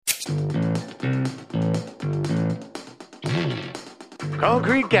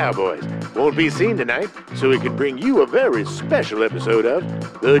Concrete Cowboys won't be seen tonight, so we can bring you a very special episode of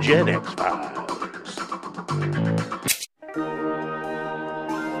The Gen X Files.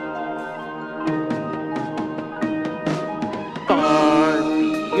 Far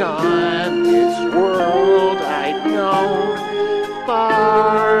beyond this world I know,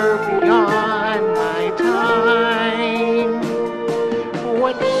 far beyond my time.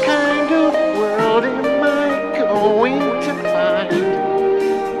 What kind of world am I going to find?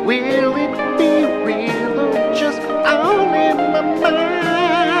 Will it be real or just all in my mind?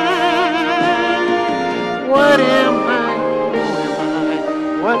 What am I?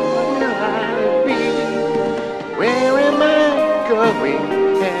 What will I be? Where am I going?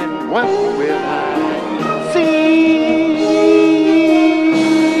 And what will I see?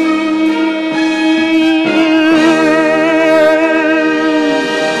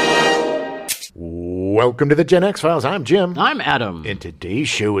 Welcome to the Gen X Files. I'm Jim. I'm Adam. And today's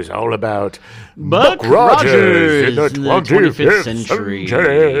show is all about Buck Rogers in the 25th century.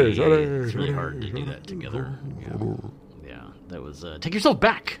 It's really hard to do that together. Yeah, that was Take Yourself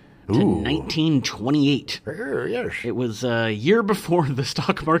Back to 1928. Yes. It was a year before the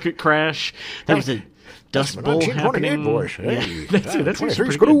stock market crash. There was a Dust Bowl happening. Boys. Yeah, that's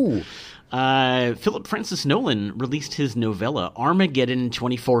pretty good. Philip Francis Nolan released his novella Armageddon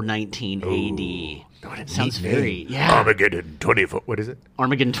 2419 AD. Sounds very Armageddon 24. What is it?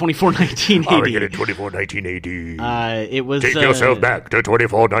 Armageddon 2419 AD. Armageddon 2419 AD. It was Take yourself back to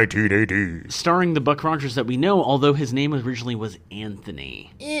 2419 AD. starring the Buck Rogers that we know, although his name originally was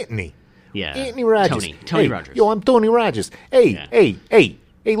Anthony. Anthony. Yeah, Anthony Rogers. Tony Hey, Rogers. Yo, I'm Tony Rogers. Hey,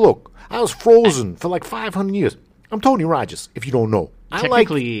 look. I was frozen for like 500 years. I'm Tony Rogers, if you don't know. I like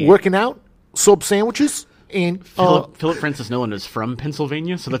Technically- working out, sub sandwiches, and Philip Francis Nolan is from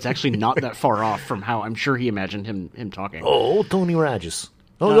Pennsylvania, so that's actually not that far off from how I'm sure he imagined him talking. Tony Rogers.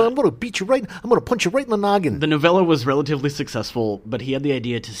 I'm going to beat you right. I'm going to punch you right in the noggin. The novella was relatively successful, but he had the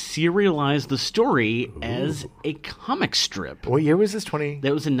idea to serialize the story as a comic strip. What year was this? 20?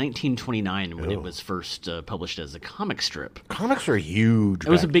 That was in 1929 when it was first published as a comic strip. Comics were huge. It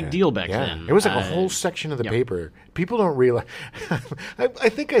was a back big then. deal back Yeah. then. It was like a whole section of the paper. People don't realize. I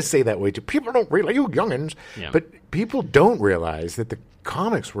think I say that way too. People don't realize, you youngins. Yeah. But people don't realize that the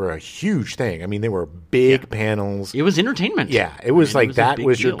comics were a huge thing. I mean, they were big panels. It was entertainment. Yeah, it was I mean, that a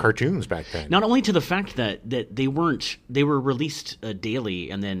was big your deal. cartoons back then. Not only to the fact that they were released daily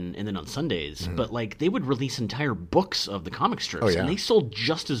and then on Sundays, but like they would release entire books of the comic strips, yeah. and they sold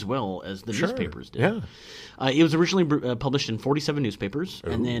just as well as the newspapers did. Yeah. It was originally published in 47 newspapers,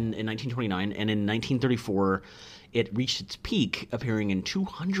 and then in 1929 and in 1934. It reached its peak, appearing in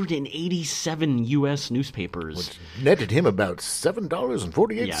 287 U.S. newspapers. Netted him about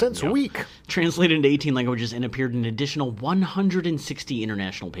 $7.48 a week. Translated into 18 languages and appeared in an additional 160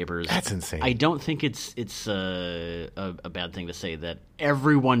 international papers. That's insane. I don't think it's a bad thing to say that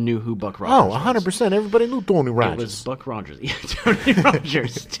everyone knew who Buck Rogers was. 100%. Everybody knew Tony Rogers. It was Buck Rogers. Yeah, Tony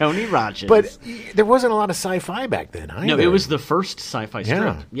Rogers. Tony Rogers. But there wasn't a lot of sci-fi back then either. no, it was the first sci-fi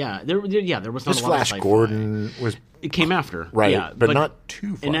strip. Yeah. There was not This a lot of Flash sci-fi. Gordon was... It came after, Right, yeah, but not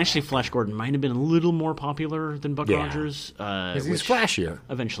too far And actually, Flash Gordon might have been a little more popular than Buck Rogers. He's which flashier.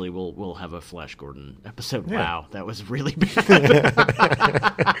 Eventually, we'll have a Flash Gordon episode. Yeah. Wow, that was really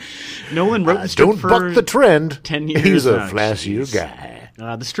bad. Nolan wrote the strip Don't for buck the trend. 10 years. He's a Oh, flashier jeez. guy.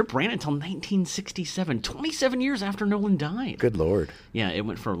 The strip ran until 1967, 27 years after Nolan died. Good Lord. Yeah, it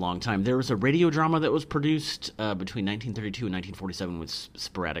went for a long time. There was a radio drama that was produced between 1932 and 1947 with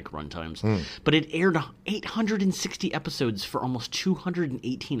sporadic runtimes. But it aired 860 episodes for almost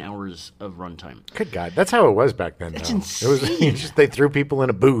 218 hours of runtime. Good God. That's how it was back then, That's though. insane. It was just they threw people in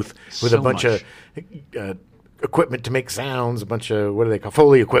a booth with So a bunch much. of equipment to make sounds, a bunch of, what do they call,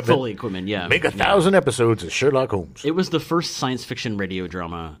 Foley equipment. Foley equipment, yeah. Make 1,000 episodes of Sherlock Holmes. It was the first science fiction radio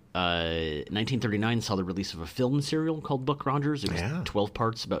drama. 1939 saw the release of a film serial called Buck Rogers. It was 12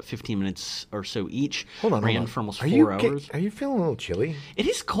 parts, about 15 minutes or so each. Ran for almost 4 hours. Are you feeling a little chilly? It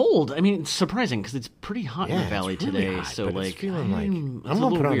is cold. I mean, it's surprising because it's pretty hot in the valley it's really today. hot, So, but like, it's feeling like it's I'm a gonna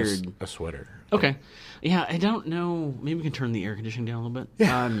little put on weird. a sweater. Okay. Yeah, I don't know. Maybe we can turn the air conditioning down a little bit.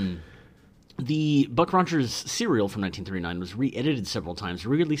 Yeah. The Buck Rogers serial from 1939 was re-edited several times,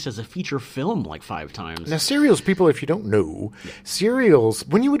 re-released as a feature film like 5 times. Now, serials, people, if you don't know, serials,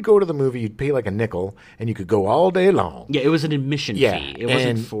 when you would go to the movie, you'd pay like a nickel, and you could go all day long. Yeah, it was an admission Yeah, fee. It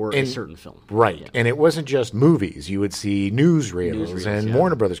wasn't and- for a certain film. Right. Yeah. And it wasn't just movies. You would see newsreels Newsreels, and yeah.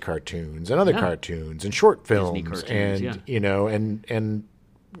 Warner Brothers cartoons and other cartoons and short films cartoons, and, yeah. you know, and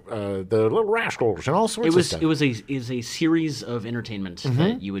the Little Rascals and all sorts of stuff. It was a series of entertainment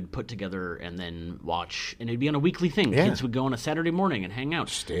that you would put together and then watch, and it'd be on a weekly thing. Yeah. Kids would go on a Saturday morning and hang out,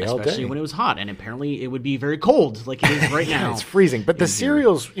 Stay all especially day. when it was hot, and apparently it would be very cold, like it is right Yeah, now. it's freezing. But the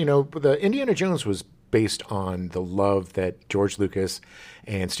serials, the Indiana Jones was based on the love that George Lucas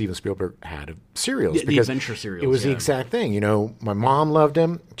and Steven Spielberg had of serials. The because adventure serials, It was the yeah. exact thing. My mom loved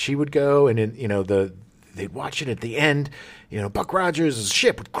him. She would go, and they'd watch it at the end. Buck Rogers'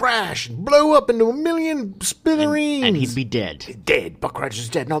 ship would crash and blow up into a million smithereens. And he'd be dead. Dead. Buck Rogers is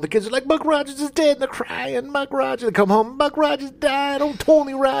dead. And all the kids are like, Buck Rogers is dead. And they're crying. Buck Rogers. They come home. Buck Rogers died. Oh,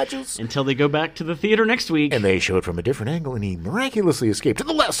 Tony Rogers. Until they go back to the theater next week. And they show it from a different angle, and he miraculously escaped at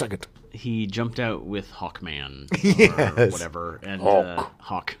the last second. He jumped out with Hawkman or Yes. whatever. And Hawk.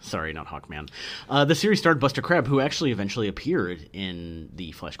 Hawk. Sorry, not Hawkman. The series starred Buster Crabbe, who actually eventually appeared in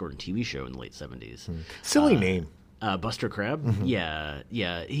the Flash Gordon TV show in the late 70s. Silly name. Buster Crabbe? Mm-hmm. Yeah.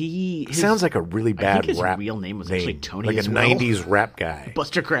 Sounds like a really bad I think his rap real name was actually Tony like as a well. 90s rap guy.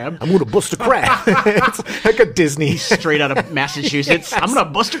 Buster Crabbe. I'm going to bust a crab. It's like a Disney, Straight out of Massachusetts. I'm going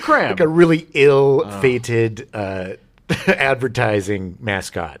to bust a crab. like a really ill-fated advertising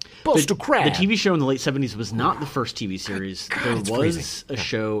mascot. Bust a crab. The TV show in the late 70s was not the first TV series. There it's was freezing. a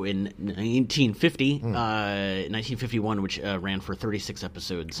show in 1951, which ran for 36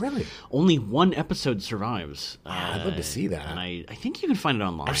 episodes. Really? Only one episode survives. I'd love to see that. And I think you can find it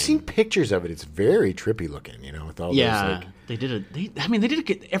online. I've seen pictures of it. It's very trippy looking, with all those, like... They did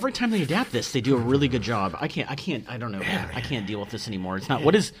it every time they adapt this, they do a really good job. I don't know. I can't deal with this anymore. It's not, wait,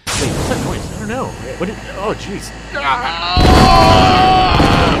 what's that noise? I don't know. Oh, jeez.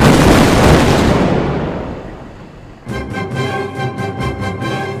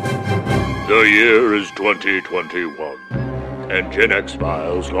 The year is 2021, and Gen X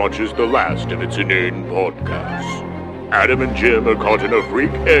Files launches the last of its inane podcasts. Adam and Jim are caught in a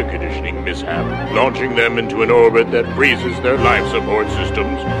freak air conditioning mishap, launching them into an orbit that freezes their life support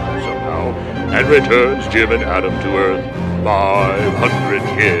systems somehow, and returns Jim and Adam to Earth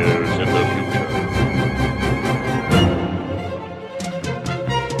 500 years in the future.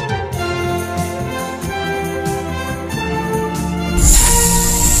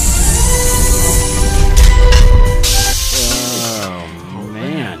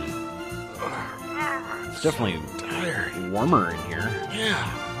 Man. It's definitely warmer in here. Yeah,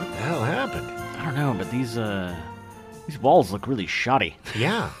 what the hell happened? I don't know, but these walls look really shoddy.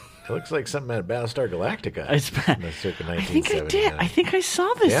 Yeah, it looks like something out of Battlestar Galactica. It's in the circa I think I did. 1979. I think I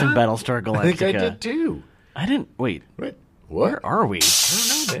saw this Yeah? in Battlestar Galactica. I think I did too. I didn't. Wait. What? Where are we?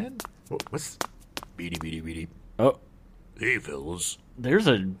 I don't know, man. What's... Beady. Oh, Hey, fellas. there's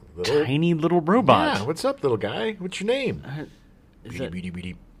a Little- tiny little robot. Yeah, what's up, little guy? What's your name? Is that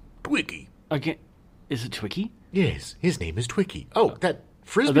Beady. Twicky. again? Is it Twicky? Yes, his name is Twicky. Oh, that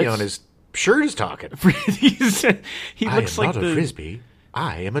frisbee that's- on his shirt is talking. He I looks am like not a frisbee.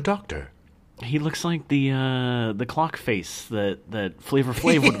 I am a doctor. He looks like the clock face that Flavor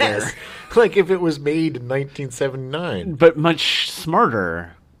Flav would wear, Like if it was made in 1979. but much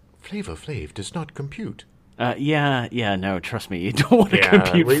smarter. Flavor Flav does not compute. Yeah, no, trust me, you don't want to Yeah,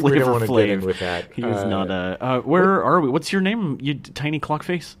 compute we Flavor don't want to Flav. get in with that. He is not a. Where are we? What's your name? You tiny clock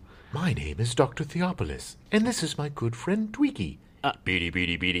face. My name is Dr. Theopolis, and this is my good friend Tweaky.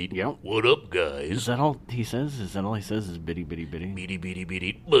 Beady. Yep. What up, Is guys? that all he says? Is that all he says? Is bitty.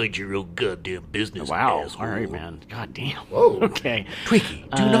 Beady. Mind your own goddamn business, Wow. asshole. All right, man. God damn. Whoa. Okay.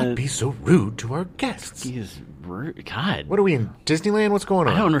 Tweaky, do not be so rude to our guests. He is rude. God. What are we in Disneyland? What's going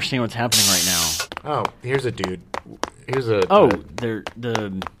on? I don't understand what's happening right now. Oh, here's a dude. Here's a. Oh,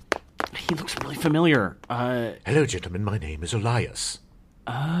 he looks really familiar. Hello, gentlemen. My name is Elias.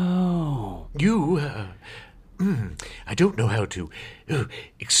 Oh. You, I don't know how to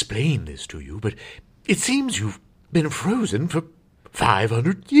explain this to you, but it seems you've been frozen for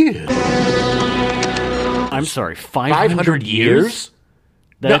 500 years. I'm sorry. 500 years?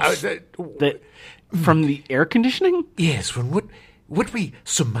 That's that from the air conditioning? Yes, from what we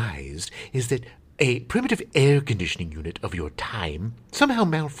surmised is that a primitive air conditioning unit of your time somehow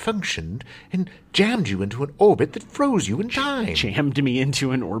malfunctioned and jammed you into an orbit that froze you in time. Jammed me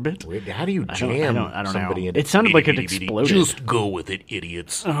into an orbit? Wait, how do you I jam don't somebody know. into... It sounded like it Beady. exploded. Just go with it,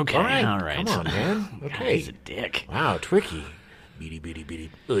 idiots. Okay, all right. all right. Come on, man. God, Okay. he's a dick. Wow, Twicky.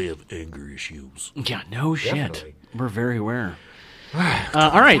 Beady. I have anger issues. Yeah, no shit. Definitely. We're very aware.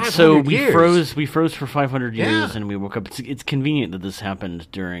 All right, so 500 we years. froze for 500 years, Yeah. and we woke up. It's convenient that this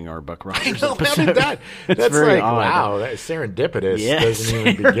happened during our Buck Rogers No, episode. how did that? It's That's very like, odd. wow, that's serendipitous. Yeah, Doesn't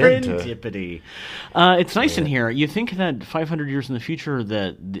even begin to... serendipity. It's nice in here. You think that 500 years in the future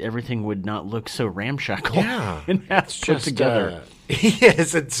that everything would not look so ramshackle Yeah. and half It's put just, together.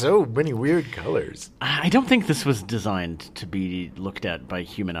 Yes, it's so many weird colors. I don't think this was designed to be looked at by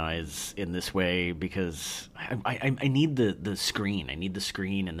human eyes in this way because I need the screen. I need the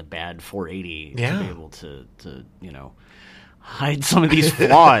screen and the bad 480 to be able to hide some of these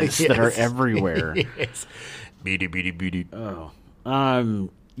flaws that are everywhere. Yes. Beady. Oh.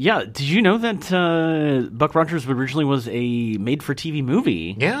 Yeah, did you know that Buck Rogers originally was a made-for-TV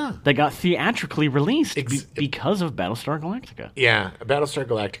movie? Yeah. That got theatrically released because of Battlestar Galactica. Yeah, Battlestar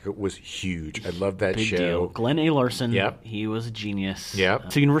Galactica was huge. I love that Big show. deal. Glenn A. Larson, Yep. he was a genius.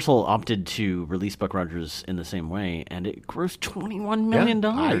 Yep. So Universal opted to release Buck Rogers in the same way, and it grossed $21 million.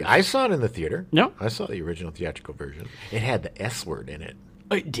 I saw it in the theater. No. I saw the original theatrical version. It had the S word in it.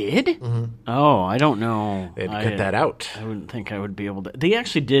 It did? Mm-hmm. Oh, I don't know. They had to cut that out. I wouldn't think I would be able to. They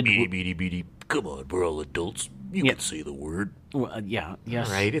actually did. Beady. Come on, we're all adults. You can say the word. Well, yeah, yes.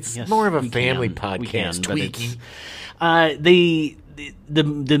 Right? It's yes, more of a we family can. podcast, We can, but Tweaky.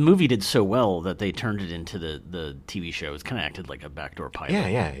 the movie did so well that they turned it into the TV show. It's kind of acted like a backdoor pilot.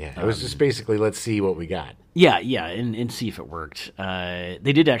 Yeah. It was just basically, let's see what we got. Yeah, and see if it worked. They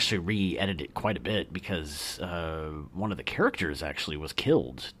did actually re-edit it quite a bit because one of the characters actually was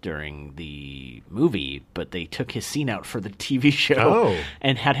killed during the movie, but they took his scene out for the TV show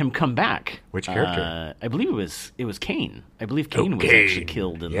and had him come back. Which character? I believe it was Kane. I believe Kane was actually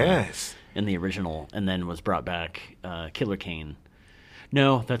killed in the original and then was brought back. Killer Kane.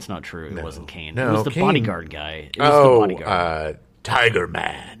 No, that's not true. It wasn't Kane. No, it was the Kane. bodyguard guy. It was the bodyguard. Tiger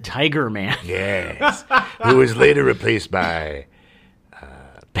Man. Tiger Man. Yes. Who was later replaced by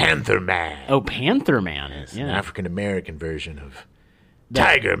Panther Man. Oh, Panther Man. Yes, yeah. an African-American version of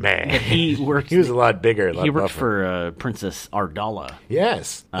Tiger Man. He worked. He was a lot bigger. A lot He worked buffer. for Princess Ardala.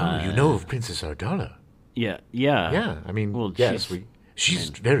 Yes. You know of Princess Ardala. Yeah. Yeah. I mean, Well, yes. She's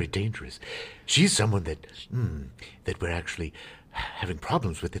very dangerous. She's someone that we're actually having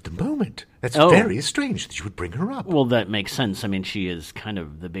problems with at the moment. That's very strange that you would bring her up. Well, that makes sense. I mean, she is kind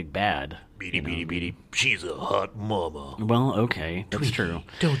of the big bad. Beady. She's a hot mama. Well, okay, that's true.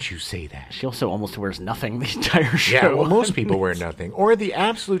 Don't you say that. She also almost wears nothing the entire show. Yeah, well, most people wear nothing. Or the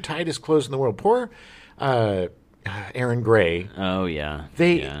absolute tightest clothes in the world. Poor Aaron Gray. Oh, yeah.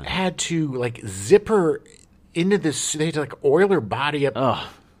 They had to, zip her into this... They had to, oil her body up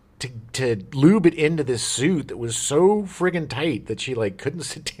to lube it into this suit that was so friggin' tight that she, couldn't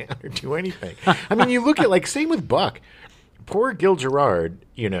sit down or do anything. I mean, you look at, same with Buck. Poor Gil Gerard,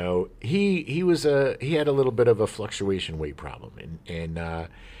 he had a little bit of a fluctuation weight problem,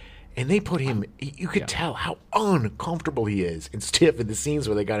 and they put him. You could tell how uncomfortable he is and stiff in the scenes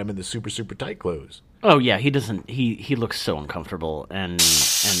where they got him in the super tight clothes. Oh yeah, he doesn't. He looks so uncomfortable, and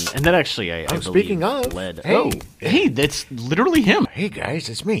that actually I believe speaking of, led. hey, that's literally him. Hey guys,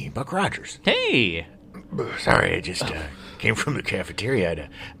 it's me, Buck Rogers. Hey, sorry, I just came from the cafeteria.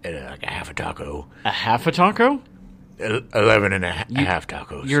 I had a half a taco. A half a taco? 11 and a half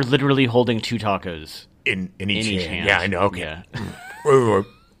tacos. You're literally holding two tacos in each hand. hand. Yeah, I know. Okay. Yeah. Well,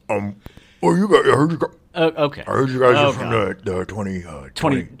 you guys, I heard you guys. Okay. I heard you guys are from the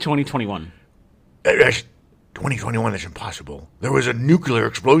 2021. That's 2021. That's impossible. There was a nuclear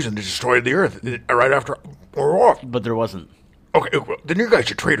explosion that destroyed the Earth right after we're off. But there wasn't. Okay, well, then you guys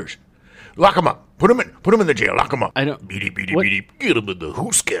are traitors. Lock them up. Put them in the jail. Lock them up. I don't. Beady. What? Get them in the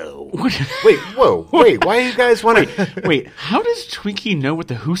Hooskow. Wait. Why do you guys want to? Wait. How does Twinkie know what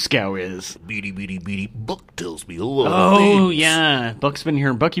the Hooskow is? Beady. Buck tells me a lot of Oh things. yeah, Buck's been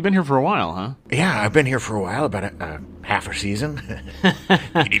here. Buck, you've been here for a while, huh? Yeah, I've been here for a while, about half a season.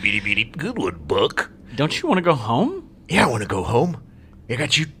 Beady. Good one, Buck. Don't you want to go home? Yeah, I want to go home. I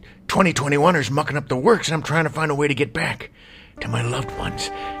got you 2021ers mucking up the works, and I'm trying to find a way to get back to my loved ones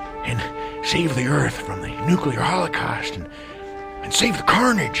and save the Earth from the nuclear holocaust and save the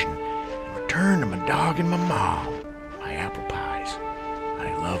carnage and return to my dog and my mom. My apple pies.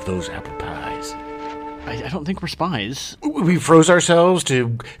 I love those apple pies. I don't think we're spies. We froze ourselves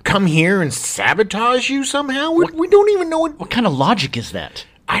to come here and sabotage you somehow? We don't even know what... What kind of logic is that?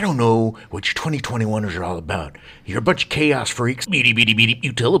 I don't know what your 2021ers are all about. You're a bunch of chaos freaks. Beady.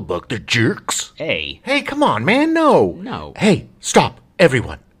 You tell a Buck they're jerks. Hey, Come on, man, no. No. Hey, stop,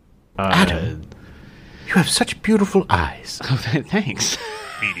 everyone. Adam, you have such beautiful eyes. thanks.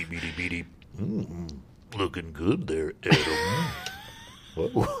 Beady. Looking good there, Adam.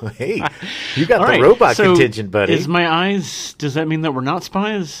 Whoa, hey, you got All the right, robot so contingent, buddy. Is my eyes? Does that mean that we're not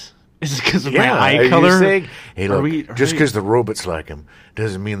spies? Is it because of yeah, my eye are color? you saying, hey, look, Are just we- because the robots like him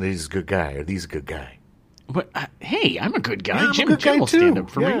doesn't mean that he's a good guy or he's a good guy. But hey, I'm a good guy. Yeah, I'm a Jim good guy will too. stand up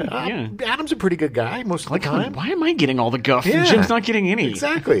for Yeah, me. Yeah. Adam's a pretty good guy most of the Come on, time. why am I getting all the guff? Yeah. And Jim's not getting any.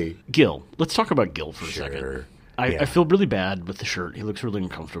 Exactly. Gil. Let's talk about Gil for a second. Sure. I feel really bad with the shirt. He looks really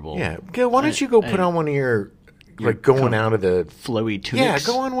uncomfortable. Yeah, Gil, why don't you go put on one of your like going out of the flowy tunics?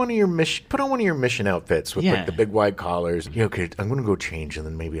 Yeah, go on one of your put on one of your mission outfits with like the big wide collars. Okay, I'm going to go change, and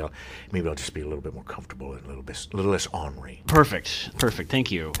then maybe I'll just be a little bit more comfortable and a little less ornery. Perfect.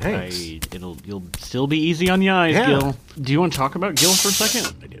 Thank you. Thanks. You'll still be easy on the eyes, Gil. Do you want to talk about Gil for a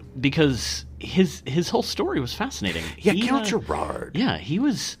second? I do, because his whole story was fascinating. Yeah, Gil Gerard. Yeah, he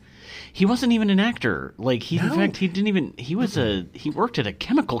wasn't even an actor. Like in fact, he didn't even. He worked at a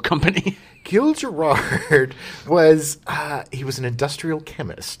chemical company. Gil Gerard was he was an industrial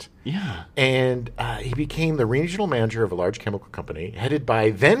chemist. Yeah, and he became the regional manager of a large chemical company headed by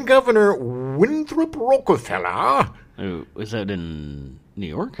then Governor Winthrop Rockefeller. Oh, was that in New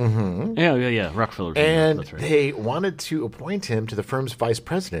York? Mm-hmm. Yeah. Rockefeller. And that's right. They wanted to appoint him to the firm's vice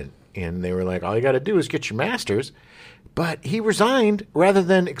president, and they were like, "All you got to do is get your master's." But he resigned rather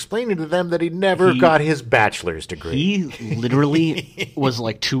than explaining to them that he never got his bachelor's degree. He literally was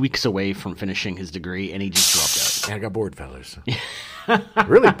like 2 weeks away from finishing his degree, and he just dropped out. Yeah, I got bored, fellas.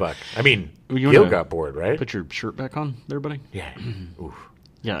 Really, Buck? I mean, Gil got bored, right? Put your shirt back on there, buddy. Yeah. Oof.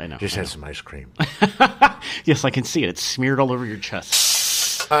 Yeah, I know. Just had some ice cream. Yes, I can see it. It's smeared all over your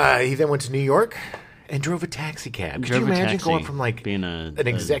chest. He then went to New York and drove a taxi cab. Could you imagine going from like being an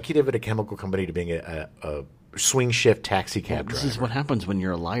executive at a chemical company to being a swing shift taxi cab driver? This is what happens when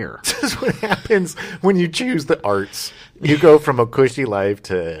you're a liar. This is what happens when you choose the arts. You go from a cushy life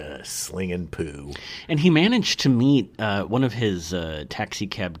to slinging poo. And he managed to meet one of his taxi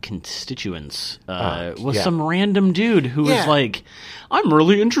cab constituents some random dude who was like, I'm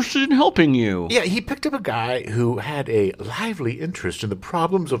really interested in helping you. Yeah, he picked up a guy who had a lively interest in the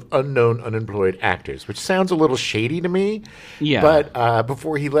problems of unknown unemployed actors, which sounds a little shady to me. Yeah. But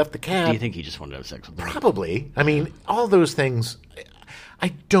before he left the cab... Do you think he just wanted to have sex with him? Probably. I mean, all those things...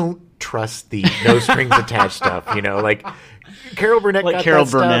 I don't trust the no strings attached stuff, like Carol Burnett got Carol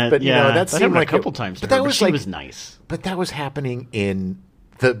that Burnett, stuff, but that seemed like a couple times. But that was she was nice. But that was happening in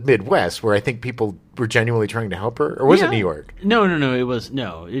the Midwest, where I think people were genuinely trying to help her, or was it New York? No. It was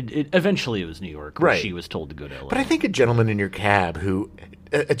eventually it was New York, where she was told to go to LA. But I think a gentleman in your cab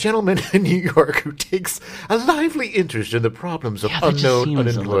a gentleman in New York who takes a lively interest in the problems of unknown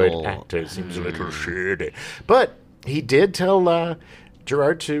unemployed actors seems a little shady. But he did tell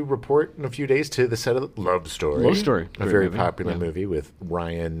Gerard to report in a few days to the set of Love Story. Love Story. A very popular movie with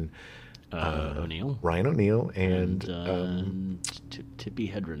Ryan O'Neal. Ryan O'Neal and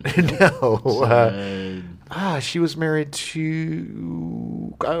Tippi Hedren. No. She was married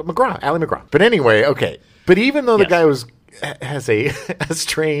to McGraw, Ally McGraw. But anyway, okay. But even though the guy has a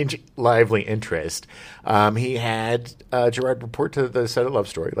strange, lively interest, he had Gerard report to the set of Love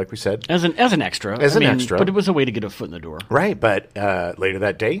Story, like we said. As an extra. Extra. But it was a way to get a foot in the door. Right, but later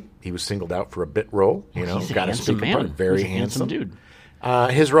that day, he was singled out for a bit role. He's got a handsome man. Part. Very He's a handsome dude.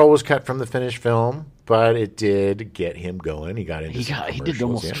 His role was cut from the finished film, but it did get him going. He got into He did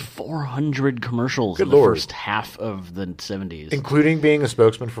almost 400 commercials Good in the Lord. first half of the 70s. Including being a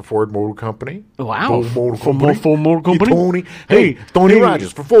spokesman for Ford Motor Company. Wow. Ford Motor Company? Hey, Tony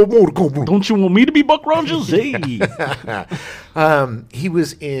Rogers for Ford Motor Company. Don't you want me to be Buck Rogers? Hey. He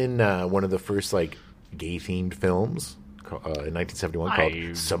was in one of the first gay-themed films in 1971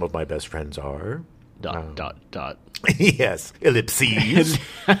 called Some of My Best Friends Are... ... Yes, ellipses.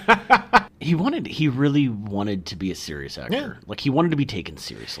 He really wanted to be a serious actor. Yeah. He wanted to be taken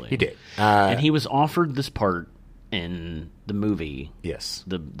seriously. He did. And he was offered this part in the movie. Yes.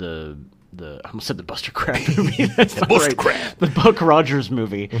 The I almost said the Buster Crabbe movie. That's not Buster right. Crabbe. The Buck Rogers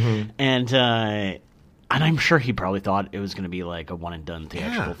movie. Mm-hmm. And I'm sure he probably thought it was going to be like a one and done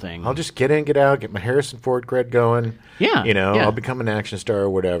theatrical thing. I'll just get in, get out, get my Harrison Ford cred going. Yeah. I'll become an action star or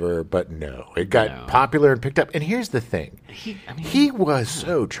whatever. But no, it got popular and picked up. And here's the thing. He was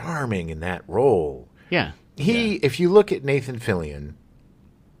so charming in that role. Yeah. If you look at Nathan Fillion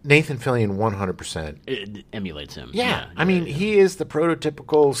 100%. It emulates him. Yeah. He is the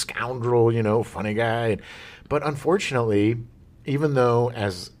prototypical scoundrel, funny guy. But unfortunately, even though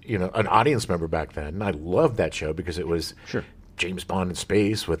as, an audience member back then, I loved that show because it was James Bond in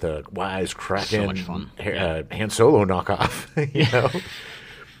space with a wisecracking so much fun. Han Solo knockoff,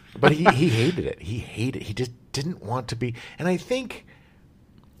 But he hated it. He just didn't want to be. And I think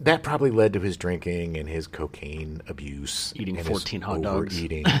that probably led to his drinking and his cocaine abuse. Eating and 14 hot dogs.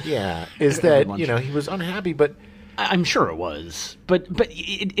 Overeating. Yeah. Is that, he was unhappy, but... I'm sure it was. But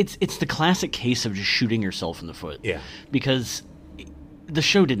it's the classic case of just shooting yourself in the foot. Yeah. Because the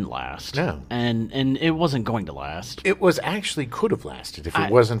show didn't last. No. And it wasn't going to last. It was actually could have lasted if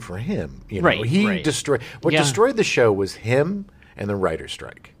it wasn't for him. Right. He destroyed... What destroyed the show was him and the writer's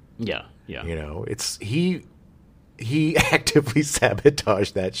strike. Yeah. Yeah. He he actively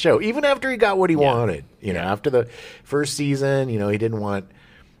sabotaged that show, even after he got what he wanted. You know, after the first season, you know, he didn't want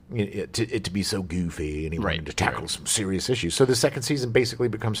it to be so goofy, and he wanted to tackle some serious issues. So the second season basically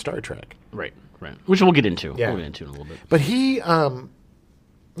becomes Star Trek. Right. Which we'll get into. Yeah. We'll get into in a little bit. But he, I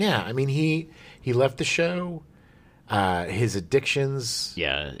mean, he left the show. His addictions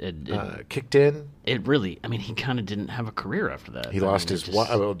kicked in. It really, I mean, he kind of didn't have a career after that. He lost his wife.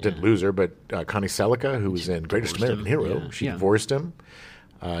 Well, didn't lose her, but Connie Selica, who was in Greatest American Hero, she divorced him.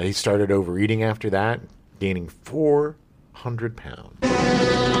 He started overeating after that, gaining 400 pounds.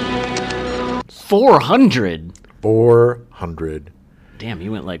 400? 400. Damn, he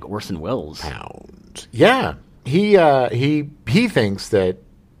went like Orson Welles. Pounds. Yeah. He thinks that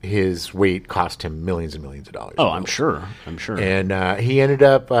his weight cost him millions and millions of dollars. Oh, I'm sure. And he ended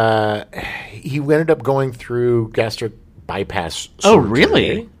up going through gastric bypass surgery. Oh,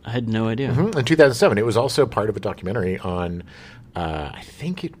 really? I had no idea. Mm-hmm. In 2007. It was also part of a documentary on, I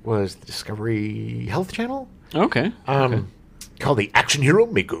think it was the Discovery Health Channel. Okay. Called The Action Hero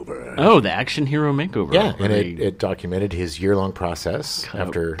Makeover. Oh, The Action Hero Makeover. Yeah, and it documented his year-long process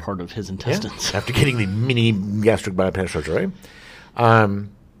after part of his intestines. After getting the mini gastric bypass surgery.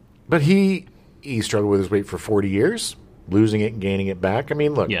 But he struggled with his weight for 40 years, losing it and gaining it back. I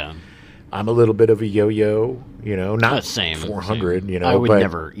mean, look, I'm a little bit of a yo-yo, you know, not same, 400, you know. I would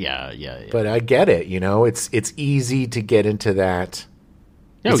never, But I get it, you know. It's easy to get into that.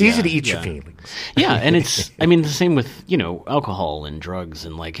 It's easy to eat your feelings. Yeah, and it's, I mean, the same with, you know, alcohol and drugs,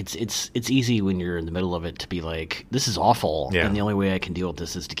 and like it's easy when you're in the middle of it to be like, this is awful, and the only way I can deal with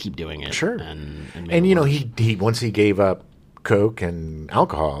this is to keep doing it. Sure. And you know, he once he gave up Coke and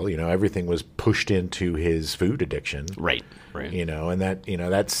alcohol, you know, everything was pushed into his food addiction. Right. You know, and that, you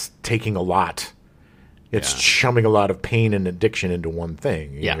know, that's taking a lot. It's chumming a lot of pain and addiction into one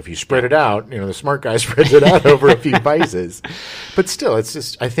thing. You know, if you spread it out, you know, the smart guy spreads it out over a few vices. But still, it's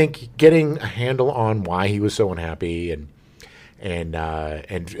just, I think getting a handle on why he was so unhappy and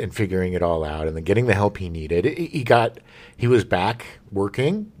figuring it all out, and then getting the help he needed. He was back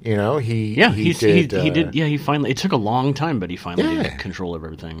working, you know. He did. Yeah, he finally. It took a long time, but he finally did control of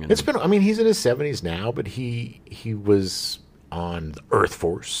everything. And it's been. I mean, he's in his 70s now, but he was on the Earth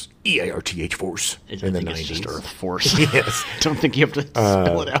Force, EIRTH Force, in the 90s. Just Earth Force. Yes. Don't think you have to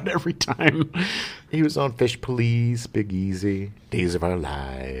spell it out every time. He was on Fish Police, Big Easy, Days of Our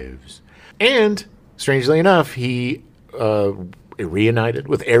Lives, and strangely enough, he reunited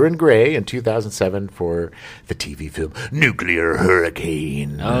with Aaron Gray in 2007 for the TV film Nuclear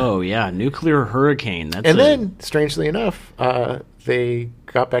Hurricane. Oh, yeah, Nuclear Hurricane. Then, strangely enough, they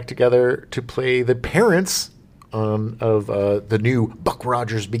got back together to play the parents of the new Buck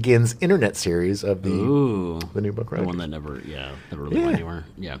Rogers Begins internet series of the new Buck Rogers. The one that never really went anywhere.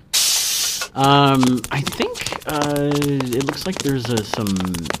 Yeah. I think it looks like there's some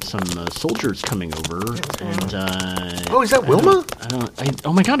soldiers coming over, and is that Wilma?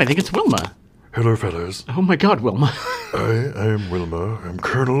 Oh my God, I think it's Wilma. Hello, fellas. Oh my God, Wilma. I am Wilma. I'm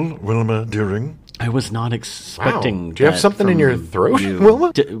Colonel Wilma Deering. I was not expecting. Wow. Do you have something in your throat,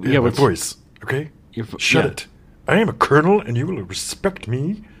 Wilma? My voice. Okay, shut it. I am a colonel, and you will respect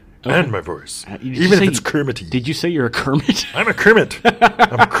me. Okay. And my voice. Even if it's Kermity. Did you say you're a Kermit? I'm a Kermit.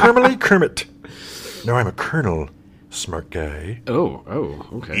 I'm Kermily Kermit. No, I'm a colonel, smart guy. Oh,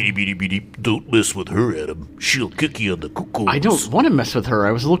 okay. Beady, beady, beady. Don't mess with her, Adam. She'll kick you on the cuckoos. I don't want to mess with her.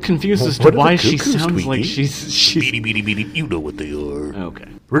 I was a little confused as to why she sounds like she's... Beady, beady, beady. You know what they are. Okay.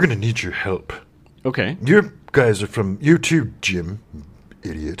 We're going to need your help. Okay. You guys are from... You too, Jim.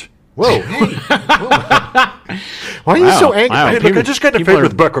 Idiot. Whoa. Hey. Why are you so angry? Wow. Hey, look, I just got in a fight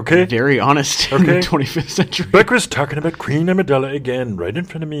with Buck, okay? Very honest in the 25th century. Buck was talking about Queen Amidala again, right in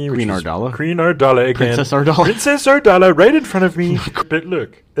front of me. Queen Ardala? Queen Ardala again. Princess Ardala? Princess Ardala, right in front of me. But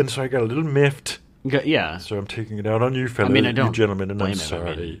look, and so I got a little miffed. Yeah. So I'm taking it out on you, fellas, you gentlemen, and I'm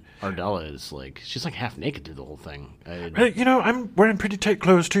sorry. Ardala is like, she's like half naked through the whole thing. Hey, you know, I'm wearing pretty tight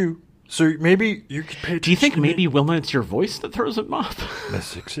clothes, too. So maybe you could pay attention. Do you think maybe, Wilma, it's your voice that throws him off? My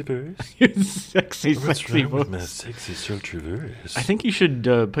sexy voice? Your sexy What's sexy wrong voice. with my sexy, sultry voice? I think you should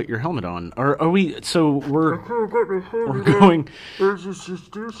put your helmet on. Or are we... So we're going...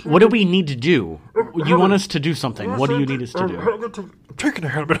 What do we need to do? You want us to do something. What do you need us to do? I'm taking the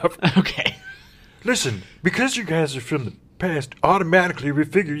helmet off. Okay. Listen, because you guys are from the past, automatically we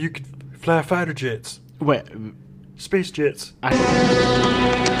figure you could fly fighter jets. Wait. Space jets.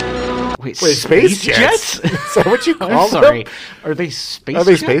 Wait, space jets? Is that what you call I'm sorry. them? Are they space Are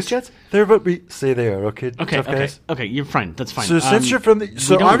they jets? space jets? They're what we say they are, okay? Okay, tough guys? okay, you're fine. That's fine. So since you're from the...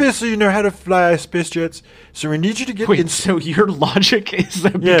 So obviously you know how to fly space jets, so we need you to get... Wait, so your logic is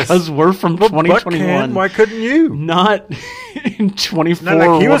that because we're from 2021... Why couldn't you? Not in 24 Not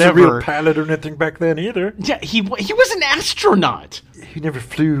like he was whatever. a real pilot or anything back then either. Yeah, he was an astronaut. He never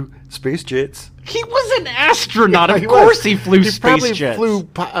flew space jets. He was an astronaut. Of course he flew space jets. He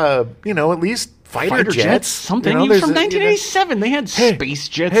probably flew, at least fighter jets. Something. He was from 1987. They had space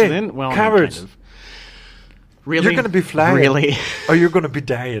jets then. Well, cowards. Kind of. Really? You're going to be flying. Really? Or you're going to be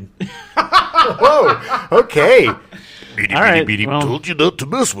dying. Whoa. Okay. All right. Well, Told you not to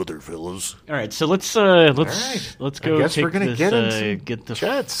mess with her, fellas. all right. So let's go. I guess take we're gonna this, get into get the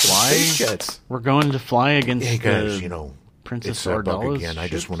jets, fly. space jets. We're going to fly against Hey guys, Princess it's that bug Ardala's again. I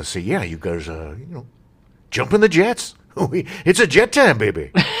ship. just want to say, yeah, you guys, jump in the jets. It's a jet time,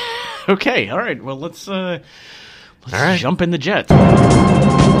 baby. Okay. All right. Well, let's right. jump in the jet.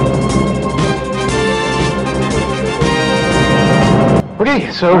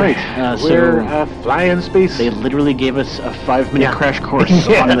 Okay, so so flying space. they literally gave us a 5-minute crash course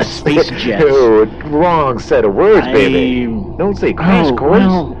Yeah. on the space jet. Oh, wrong set of words, baby. Don't say crash course.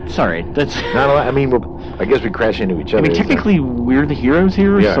 Well, sorry. That's. Not a lot, I guess we crash into each other. I mean, technically, we're the heroes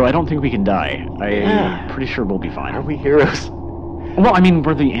here, Yeah. so I don't think we can die. Yeah. I'm pretty sure we'll be fine. Are we heroes? Well, I mean,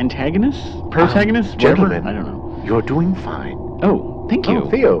 we're the antagonists? Protagonists? Whatever. Gentlemen. I don't know. You're doing fine. Oh, thank you. Oh,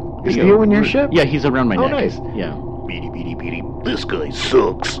 Theo. Is Theo in your ship? Yeah, he's around my Oh, neck. nice. Yeah. Beady, beady, beady. This guy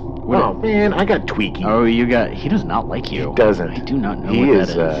sucks. Oh, man, I got Tweaky. Oh, he does not like you. He doesn't. I do not know He what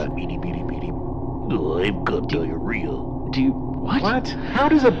is, that is. Beady, beady, beady. Oh, I've got diarrhea. Do you... What? What? How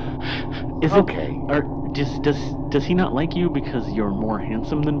does a... Is Okay. Or does he not like you because you're more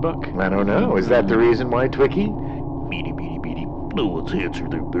handsome than Buck? I don't know. Is that the reason why, Twicky? Beady, beady, beady. No one's handsome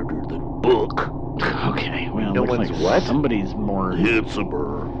they're better than Buck. Okay, well, No looks one's like what? somebody's more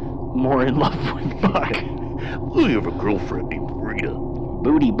Handsomer. in love with Buck. I have a girlfriend named Rita.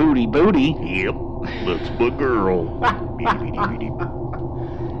 Booty, booty, booty. Yep, that's my girl. Beady, beady, beady.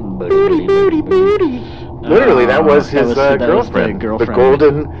 Booty, booty, booty. Literally, that was his that was girlfriend. the girlfriend. The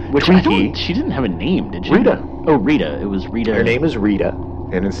golden Which Twinkie. she didn't have a name, did she? Rita. Oh, Rita. It was Rita. Her name is Rita.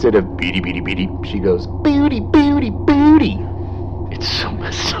 And instead of beady, beady, beady, she goes, booty, booty, booty. It's so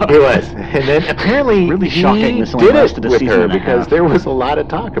messed up. It was. And then apparently Really he shocking this only did it lasted a with season her and a because half. there was a lot of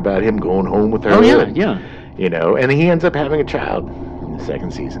talk about him going home with her. Oh, yeah, and, yeah. And he ends up having a child in the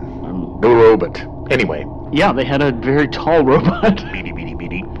second season. The robot. Anyway. Yeah, they had a very tall robot. Beady, beady,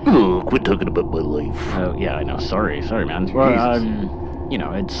 beady. Oh, quit talking about my life. Oh, yeah, I know. Sorry, man.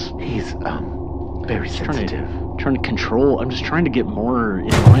 Well, it's... He's, very sensitive. Trying to control... I'm just trying to get more in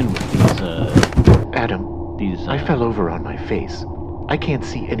line with these, Adam, these... I fell over on my face. I can't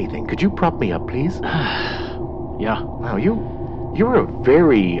see anything. Could you prop me up, please? Yeah. Wow, you're a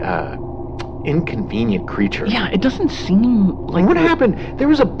very, inconvenient creature. Yeah, it doesn't seem like... What happened? There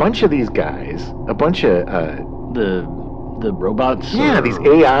was a bunch of these guys. A bunch of, The robots? Yeah, or these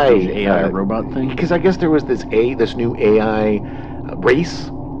AI... these AI robot thing? Because I guess there was this new AI race.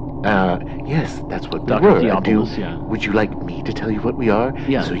 Yes, that's what we Dr. were. Theopolis, yeah. Would you like me to tell you what we are?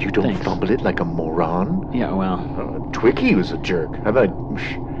 Yeah, So you don't thanks. fumble it like a moron? Yeah, well... Twicky was a jerk. I thought...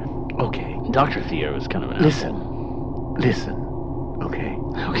 Okay. Dr. Theo is kind of an Listen. asshole. Listen. Okay.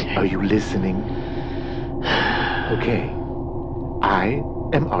 Okay. Are you listening? Okay. I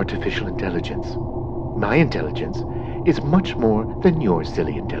am artificial intelligence. My intelligence is much more than your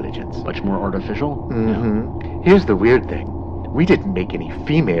silly intelligence. Much more artificial? Mm-hmm. Here's the weird thing. We didn't make any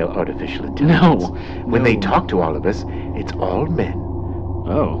female artificial intelligence. When they talk to all of us, it's all men.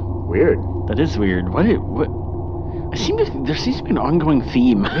 Oh. Weird. That is weird. There seems to be an ongoing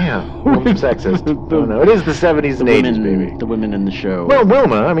theme. Yeah. I'm sexist. Oh, no. It is the 70s and 80s, baby. The women in the show. Well,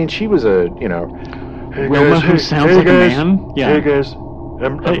 Wilma, I mean, she was a, Hey Wilma, guys, who sounds like guys, a man? Yeah. Hey guys,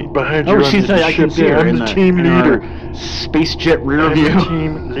 I'm behind you Oh, on she's the I can ship see there. her I'm in the team in our leader. Space jet rear I'm view. the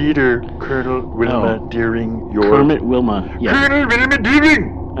team leader, Colonel Wilma Deering. Your Kermit Wilma. Yeah. Colonel Wilma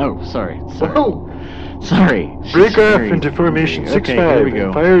Deering. Oh, sorry. Oh. Sorry. Break She's off very- into formation Okay, 6-5. there we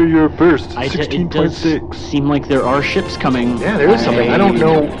go. Fire your burst. It does 16.6. seem like there are ships coming. Yeah, there is something. I don't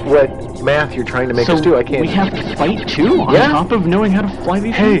know what math you're trying to make So us do. I can't. we have to fight too, on Yeah. top of knowing how to fly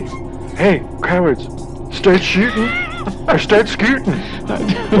these Hey, things? hey, cowards! Start shooting or start scooting.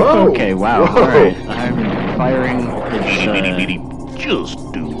 Whoa. Okay, wow. Whoa. All right, I'm firing. Beady, beady, It's, beady.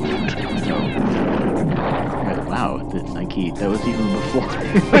 Just do it. wow, I Keith. That was even before.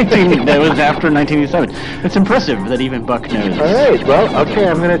 That was after 1987. It's impressive that even Buck knows. All right. Well, okay.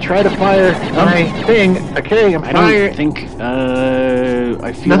 I'm gonna try to fire my thing. Okay, I'm firing. I don't think.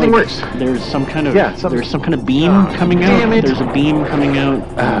 I feel nothing like works. There's some kind of. Yeah, there's some kind of beam coming out. Damn it. There's a beam coming out.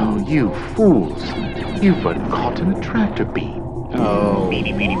 Oh, you fools! You've been caught in a tractor beam. Oh.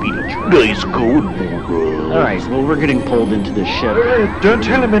 Beady, beady, beady. Nice code, All right. Well, we're getting pulled into this ship. Don't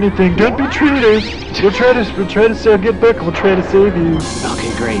tell him anything. Don't be traitors. We'll try to get back. We'll try to save you.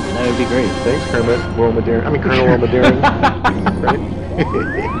 Okay, great. That would be great. Thanks, Kermit. Colonel Wolmadarian. Right?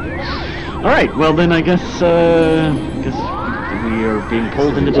 All right. Well, then I guess we are being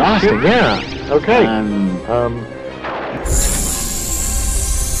pulled into the ship. Yeah. Okay.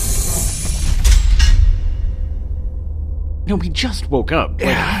 No, we just woke up.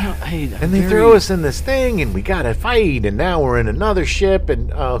 Yeah. And they throw us in this thing, and we gotta fight, and now we're in another ship,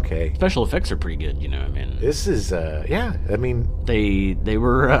 and okay. Special effects are pretty good, I mean. This is, yeah, I mean... They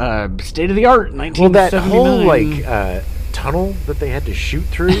were state-of-the-art in 1979. Well, that whole, tunnel that they had to shoot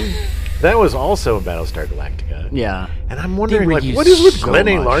through, that was also in Battlestar Galactica. Yeah. And I'm wondering, what is with Glenn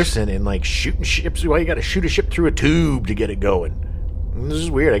A. Larson and, shooting ships? Why you gotta shoot a ship through a tube to get it going? This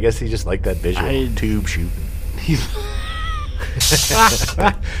is weird. I guess he just liked that visual. Tube shooting.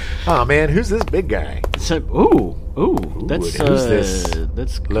 Oh man, who's this big guy? Who's who's this?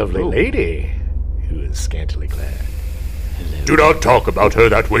 That's lovely lady who is scantily clad. Hello. Do not talk about her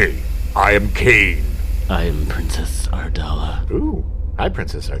that way. I am Kane. I am Princess Ardala. Ooh, hi,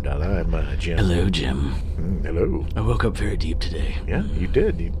 Princess Ardala. I'm Jim. Hello, Jim. Hello. I woke up very deep today. Yeah, you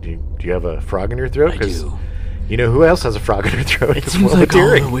did. Do you have a frog in your throat? I do. You know who else has a frog in her throat? It seems like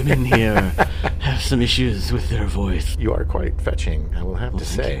all the women here have some issues with their voice. You are quite fetching, I will have to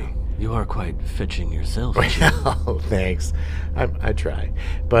say. You are quite fetching yourself. Well, thanks. I try.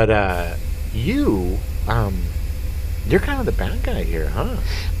 But you're kind of the bad guy here, huh?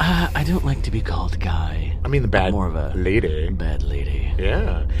 I don't like to be called guy. I mean, the bad more of a lady. Bad lady.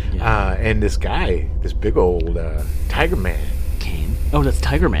 Yeah. And this guy, this big old Tiger Man. Kane. Oh, that's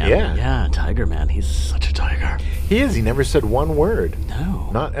Tiger Man. Yeah, Tiger Man. He's such a tiger. He is. He never said one word.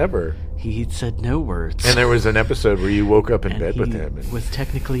 No. Not ever. He said no words. And there was an episode where you woke up in bed with him. And was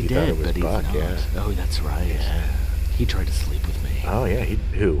technically dead, but he's not. Yeah. Oh, that's right. Yeah. He tried to sleep with me. Oh, yeah.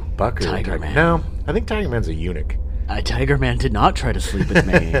 Who? Buck or Tiger Man? No, I think Tiger Man's a eunuch. Tiger Man did not try to sleep with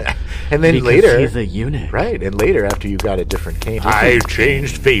me. And then later... he's a eunuch. Right, and later after you got a different cane... I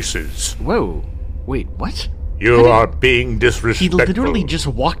changed faces. Whoa. Wait, what? You are being disrespectful. He literally just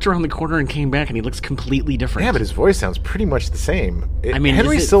walked around the corner and came back, and he looks completely different. Yeah, but his voice sounds pretty much the same. mean,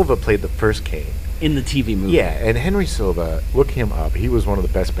 Henry Silva played the first Kane. In the TV movie. Yeah, and Henry Silva, look him up. He was one of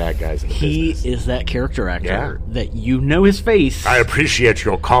the best bad guys in the business. He is that character actor that you know his face. I appreciate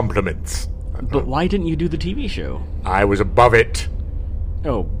your compliments. But why didn't you do the TV show? I was above it.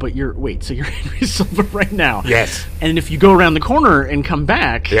 Oh, but so you're Henry Silva right now. Yes. And if you go around the corner and come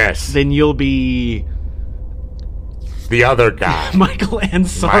back, then you'll be... the other guy. Michael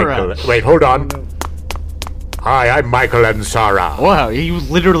Ansara. Wait, hold on. Hi, I'm Michael Ansara. Wow, you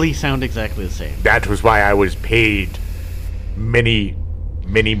literally sound exactly the same. That was why I was paid many,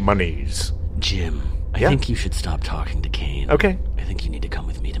 many monies. Jim, I think you should stop talking to Kane. Okay. I think you need to come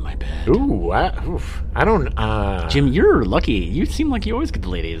with me to my bed. Ooh, I don't... Jim, you're lucky. You seem like you always get the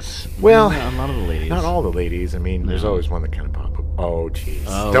ladies. Well... a lot of the ladies. Not all the ladies. I mean, there's always one that kind of pop up. Oh, jeez.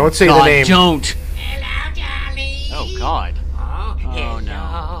 Oh, don't say God, the name. Don't. Hello, darling. Oh, God. Oh,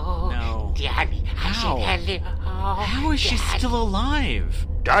 no. Daddy, How? I said hello. How is she still alive?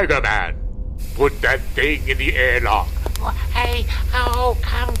 Tiger Man, put that thing in the airlock. Hey,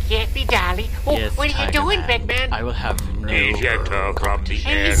 come get me, darling. Yes, what are you Tiger doing, Man. big man? I will have no... Eject her from the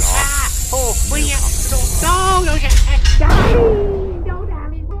Hey, airlock. what are you... No, darling. No,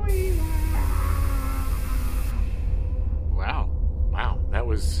 darling. Wow, that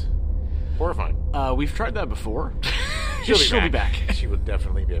was horrifying. We've tried that before. She'll be back. She will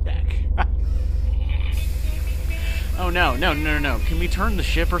definitely be back. Oh, no. Can we turn the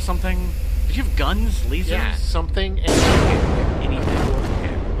ship or something? Did you have guns, lasers? Yeah, something. Anything.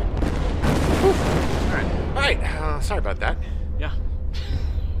 All right. Sorry about that. Yeah.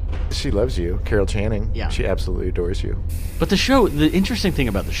 She loves you, Carol Channing. Yeah. She absolutely adores you. But the interesting thing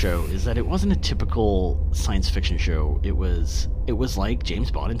about the show is that it wasn't a typical science fiction show. It was like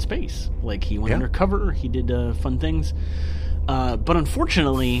James Bond in space. Like, he went undercover, he did fun things. But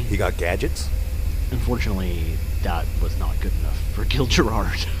unfortunately... He got gadgets? Unfortunately, that was not good enough for Gil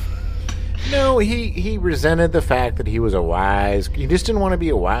Gerard. No, he resented the fact that he was a wise. He just didn't want to be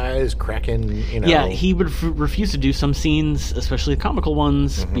a wise, cracking, Yeah, he would refuse to do some scenes, especially the comical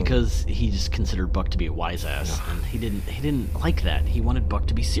ones, because he just considered Buck to be a wise ass, and he didn't like that. He wanted Buck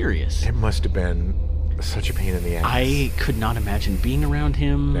to be serious. It must have been such a pain in the ass. I could not imagine being around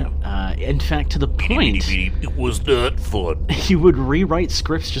him. No. In fact, to the point, It was not fun. he would rewrite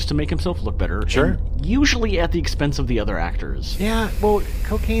scripts just to make himself look better. Sure. And usually at the expense of the other actors. Yeah, well,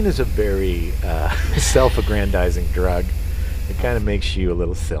 cocaine is a very self-aggrandizing drug. It kind of makes you a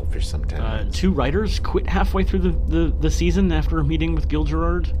little selfish sometimes. 2 writers quit halfway through the season after a meeting with Gil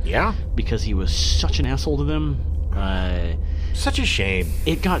Gerard. Yeah. Because he was such an asshole to them. Such a shame.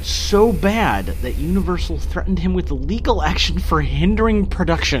 It got so bad that Universal threatened him with legal action for hindering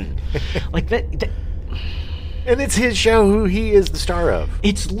production. Like that. And it's his show, who he is the star of.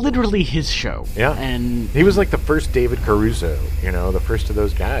 It's literally his show. Yeah. And he was like the first David Caruso, the first of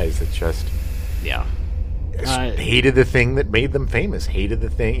those guys that just yeah. hated the thing that made them famous. Hated the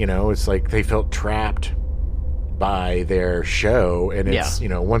thing, it's like they felt trapped by their show, and it's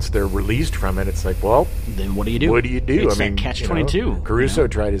once they're released from it, it's like, well, then what do you do? What do you do? It's that catch-22. Caruso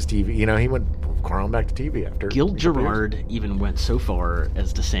tried his TV. He went crawling back to TV after. Gil Gerard even went so far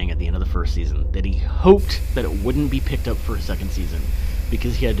as to saying at the end of the first season that he hoped that it wouldn't be picked up for a second season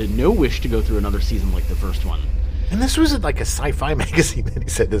because he had no wish to go through another season like the first one. And this was like a sci-fi magazine that he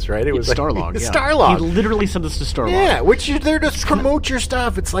said this, right? It was Starlog. Like, yeah. Starlog. He literally said this to Starlog. Yeah, which you're there to promote your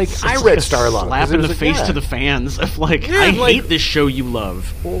stuff. It's like, I read like a Starlog. Slap in the face to the fans of like, Yeah, I like- hate this show you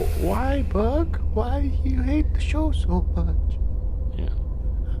love. Well, why, Buck? Why do you hate the show so much? Yeah.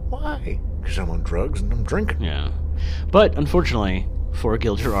 Why? Because I'm on drugs and I'm drinking. Yeah. But unfortunately for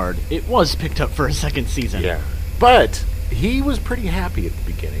Gil Gerard, it was picked up for a second season. Yeah. But he was pretty happy at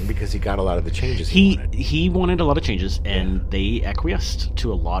the beginning because he got a lot of the changes he wanted. He wanted a lot of changes, and they acquiesced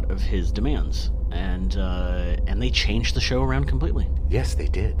to a lot of his demands, and they changed the show around completely. Yes, they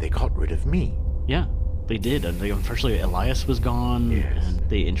did. They got rid of me. Yeah, they did. And unfortunately, Elias was gone, Yes. and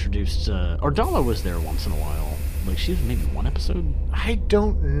they introduced Ardala was there once in a while. Like she was maybe one episode. I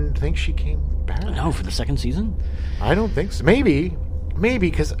don't think she came back. No, for the second season. I don't think so. Maybe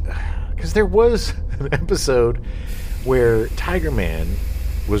because there was an episode where Tiger Man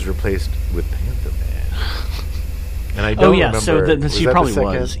was replaced with Panther Man. And I don't remember. So was she that probably the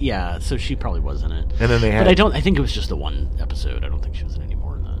second? was. Yeah, so she probably was in it. And then they had. But I think it was just the one episode. I don't think she was in any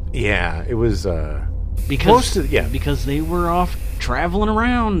more than that. Yeah, it was. Because most because they were off traveling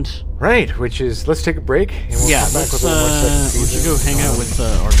around. Right, which is let's take a break and we'll come back with a little more second let's season. go hang out with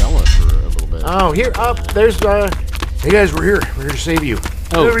Ardella for a little bit. Oh, here up. There's. Hey guys, we're here. We're here to save you.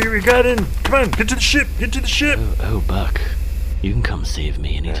 Oh. We got in. Come on, get to the ship. Get to the ship. Oh, Buck, you can come save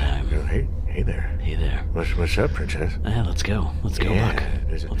me anytime. Hey there. Hey there. What's up, princess? Let's go. Let's go, Yeah, Buck.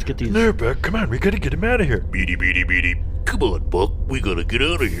 there's a- Let's get these. There, Buck. Come on, we gotta get him out of here. Beady, beady, beady. Come on, Buck. We gotta get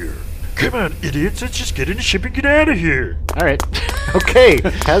out of here. Come on, idiots. Let's just get in the ship and get out of here. All right. Okay.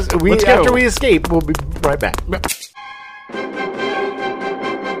 Let's go. After we escape, we'll be right back.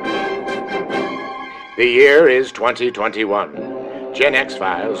 The year is 2021. Gen X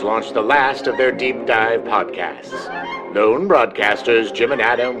Files launched the last of their deep dive podcasts. Lone broadcasters Jim and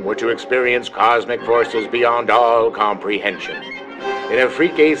Adam were to experience cosmic forces beyond all comprehension. In a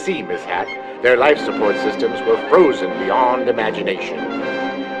freak AC mishap, their life support systems were frozen beyond imagination.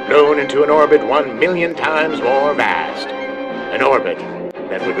 Blown into an orbit 1 million times more vast. An orbit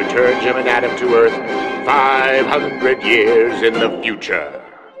that would return Jim and Adam to Earth 500 years in the future.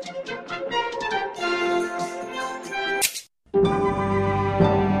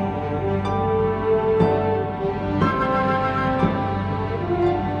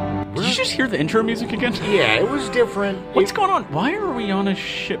 Did you just hear the intro music again? Yeah, it was different. What's going on? Why are we on a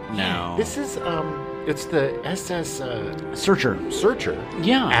ship now? This is it's the SS Searcher. Searcher.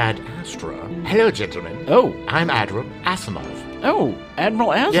 Yeah. Ad Astra. Hello, gentlemen. Oh. I'm Admiral Asimov. Oh, Admiral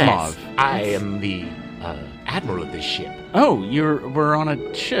Asimov. Yes, I am the admiral of this ship. Oh, we're on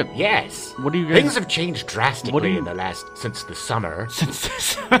a ship. Yes. What do you guys? Things have changed drastically since the summer.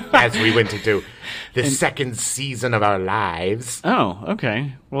 As we went into the second season of our lives. Oh,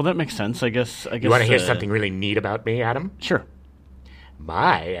 okay. Well, that makes sense. I guess. You want to hear something really neat about me, Adam? Sure.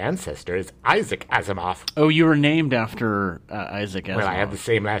 My ancestor is Isaac Asimov. Oh, you were named after Isaac Asimov. Well, I have the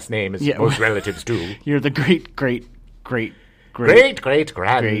same last name as Yeah, most relatives do. You're the great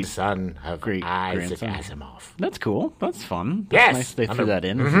Great-great-grandson of great Isaac grandson. Asimov. That's cool. That's fun. That's Yes. nice they I'm threw a- that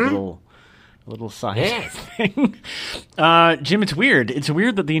in as a little side Yes. thing. Jim, it's weird. It's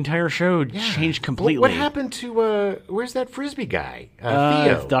weird that the entire show changed completely. What happened to, where's that Frisbee guy?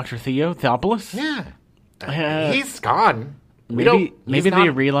 Theo. Dr. Theo Theopolis? Yeah. He's gone. Maybe they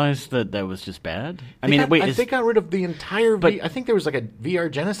realized that was just bad. They got rid of the entire. I think there was like a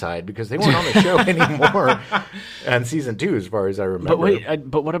VR genocide because they weren't on the show anymore on season 2, as far as I remember.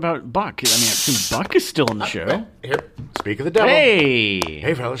 But what about Buck? I assume Buck is still in the show. Well, here, speak of the devil.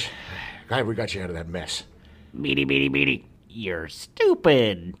 Hey, fellas, glad we got you out of that mess. Beady. You're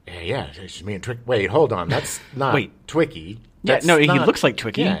stupid. Yeah, it's just me and Twicky. Wait, hold on. That's not Twicky. He looks like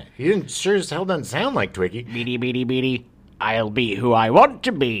Twicky. Yeah, he sure as hell doesn't sound like Twicky. Beady. I'll be who I want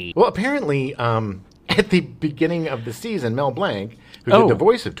to be. Well, apparently, at the beginning of the season, Mel Blanc, who did the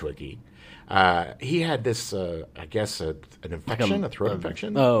voice of Twicky, he had this, I guess, an infection, a throat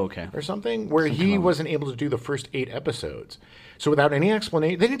infection. Oh, okay. Or something, where he wasn't able to do the first 8 episodes. So without any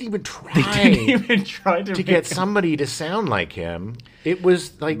explanation, they didn't even try to get somebody to sound like him. It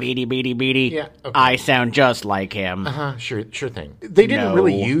was like... Beady. Yeah, okay. I sound just like him. Sure thing. They didn't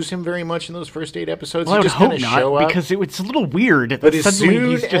really use him very much in those first 8 episodes. Well, he just kind of show up. Because it's a little weird. But as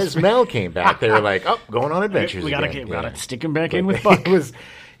soon as Mel came back, they were like, going on adventures we again. gotta stick him back in with Buck. It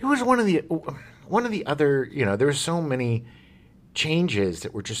was one of the other, there were so many changes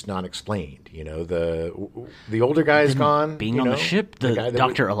that were just not explained. The older guy's gone. Being on the ship,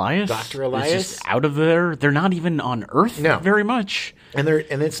 Dr. Elias. Dr. Elias is just out of there. They're not even on Earth very much. And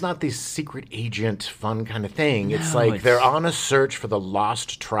it's not this secret agent fun kind of thing. It's they're on a search for the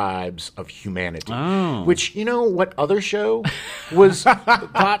lost tribes of humanity. Oh. Which, what other show was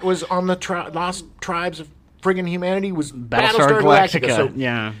thought was on the lost tribes of friggin' humanity was Battlestar Galactica.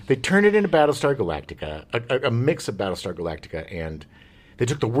 So they turned it into Battlestar Galactica, a mix of Battlestar Galactica, and they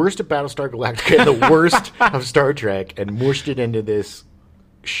took the worst of Battlestar Galactica and the worst of Star Trek and mushed it into this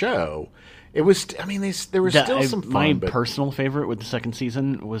show. It was, there was still some fun. My personal favorite with the second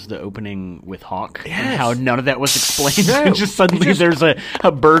season was the opening with Hawk. Yes. And how none of that was explained. No, just suddenly there's a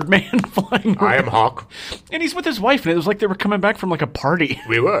Birdman flying around. I am Hawk. And he's with his wife, and it was like they were coming back from like a party.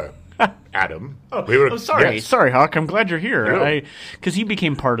 We were. Adam. Sorry. Yes. Sorry, Hawk. I'm glad you're here. Because he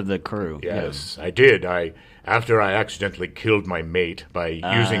became part of the crew. Yes, I did. After I accidentally killed my mate by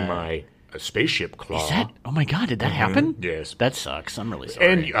using my spaceship claw. Oh my God, did that happen? Yes. That sucks. I'm really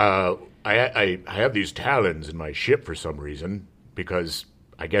sorry. And I have these talons in my ship for some reason, because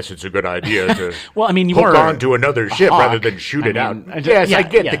I guess it's a good idea to hook on to another ship rather than shoot it out. I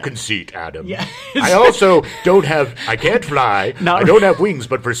get the conceit, Adam. Yeah. I can't fly. I don't have wings,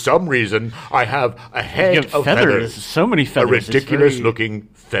 but for some reason I have a head of feathers. So many feathers. A ridiculous-looking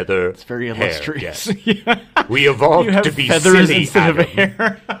feather. It's very illustrious. Yes. We evolved to be feathers silly, instead Adam. Of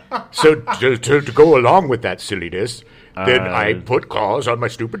hair. So to go along with that silliness, then I put claws on my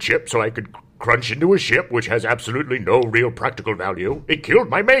stupid ship so I could crunch into a ship which has absolutely no real practical value. It killed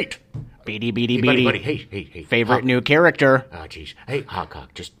my mate. Beady. Buddy. Hey. Favorite Hawk. New character. Oh, jeez. Hey,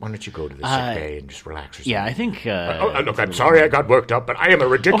 Hawk, just why don't you go to the sick bay and just relax or something? Yeah, I think... look, I'm sorry I got worked up, but I am a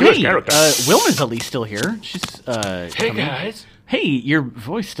ridiculous character. Wilma's at least still here. She's hey, guys. Hey, your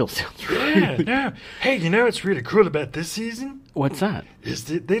voice still sounds really... Yeah. Hey, what's really cool about this season? What's that? Is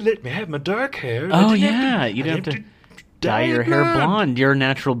that they let me have my dark hair. Oh, yeah. You don't have to dye your hair blonde. You're a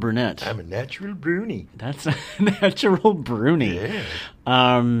natural brunette. I'm a natural bruni. That's a natural bruni.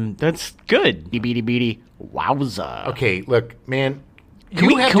 Yeah. That's good. Beady. Wowza. Okay, look, man. Can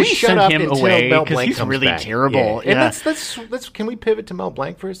we send him away because he's really back. terrible? Yeah. And let's can we pivot to Mel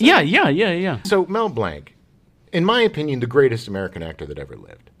Blanc for a second? Yeah. So Mel Blanc, in my opinion, the greatest American actor that ever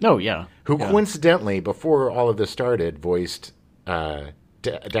lived. Oh yeah. Who coincidentally, before all of this started, voiced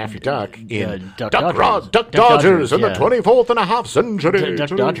Daffy Duck in Duck Dodgers in the 24th and a half century.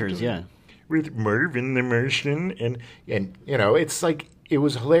 Duck Dodgers, yeah. With Marvin the Martian, and it's like it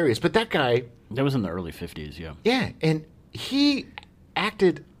was hilarious. But that guy, that was in the early 50s, yeah. Yeah, and he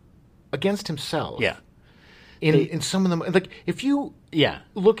acted against himself. Yeah. In some of them, like if you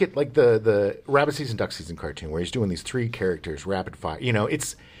look at like the Rabbit Season, Duck Season cartoon where he's doing these 3 characters rapid fire,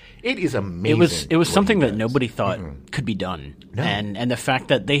 it is amazing. It was something that nobody thought could be done. No. And the fact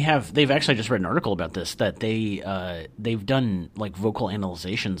that they've actually just read an article about this, that they've done like vocal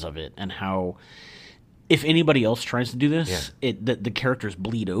analyzations of it, and how if anybody else tries to do this, the characters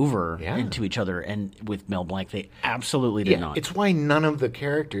bleed over into each other, and with Mel Blanc they absolutely did not. It's why none of the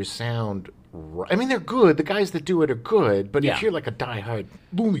characters sound right. I mean, they're good. The guys that do it are good, but if you're like a diehard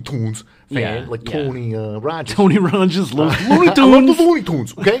Looney Tunes fan, like Tony Rogers. Tony Rogers loves Looney Tunes. I love the Looney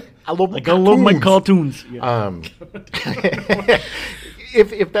Tunes, okay? I love my cartoons. Yeah.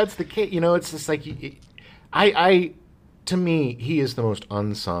 If that's the case, it's just like to me, he is the most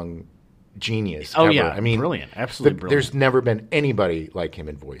unsung genius. Oh ever. yeah, I mean, brilliant, absolutely brilliant. There's never been anybody like him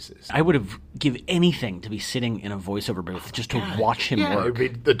in voices. I would have give anything to be sitting in a voiceover booth just to watch him work. Be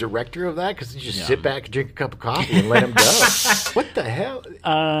the director of that because you just sit back and drink a cup of coffee and let him go. What the hell?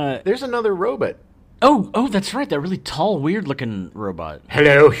 There's another robot. Oh, that's right. That really tall, weird-looking robot.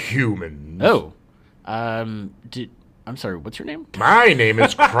 Hello, humans. Oh, I'm sorry. What's your name? My name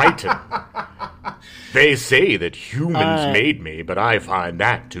is Crichton. They say that humans made me, but I find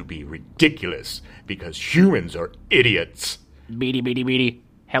that to be ridiculous because humans are idiots. Beady.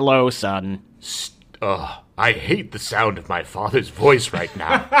 Hello, son. I hate the sound of my father's voice right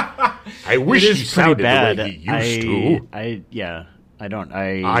now. I wish he sounded the way he used to.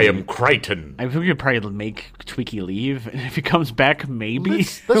 I am Crichton. I think we could probably make Tweaky leave, and if he comes back, maybe.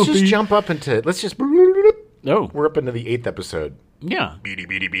 Let's just jump up into. Oh, we're up into the 8th episode. Yeah.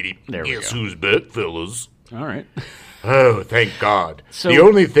 Beady. There we Guess go. who's back, fellas? All right. Oh, thank God. So, the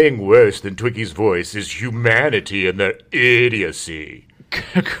only thing worse than Twicky's voice is humanity and their idiocy.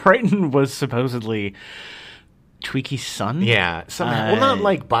 Crichton was supposedly Tweaky's son? Yeah, somehow. Well, not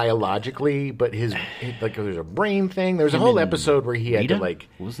like biologically, but his there's a brain thing. There's a whole episode where he had to What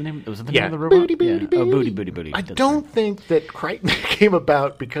was the name? Was it the name of the robot? Booty. I don't think that Crichton came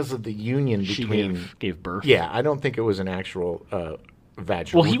about because of the union between. She gave birth. Yeah, I don't think it was an actual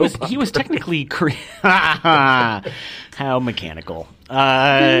vaginal. Well, he was technically how mechanical.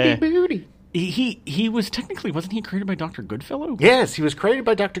 Booty. He was technically, wasn't he created by Dr. Goodfellow? Yes, he was created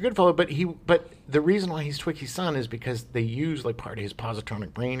by Dr. Goodfellow, but the reason why he's Twicky's son is because they use like part of his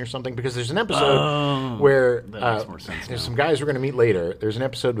positronic brain or something. Because there's an episode where that makes more sense there's now. some guys we're going to meet later. There's an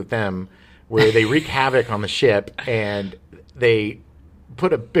episode with them where they wreak havoc on the ship and they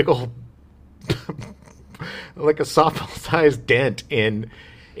put a big old like a softball-sized dent in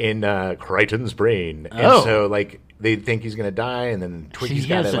Crichton's brain, and so like. They think he's going to die, and then Twicky's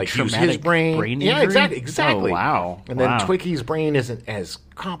got to like use his brain. Yeah, exactly. Oh, wow. And then Twicky's brain isn't as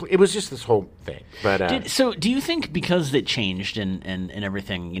complicated. It was just this whole thing. But so, do you think because it changed and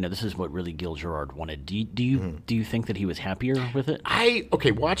everything, this is what really Gil Gerard wanted? Do you think that he was happier with it?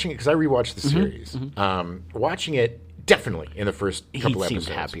 Watching it because I rewatched the series. Watching it. Definitely in the first couple seemed episodes.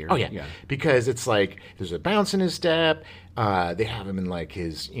 Happier. Oh yeah, because it's like there's a bounce in his step. They have him in like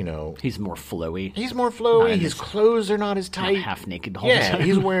his, he's more flowy. His clothes are not as tight. Not half naked all the time.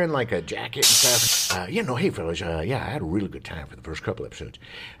 He's wearing like a jacket and stuff. Hey fellas, I had a really good time for the first couple episodes,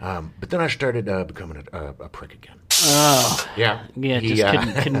 but then I started becoming a prick again. Oh, yeah.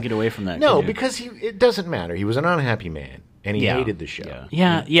 Just couldn't get away from that. No, because it doesn't matter. He was an unhappy man. And he hated the show.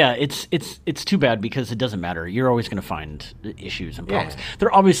 Yeah. It's too bad because it doesn't matter. You're always going to find issues and problems. Yeah.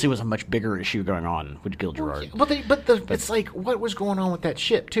 There obviously was a much bigger issue going on with Gil Gerard. It's like what was going on with that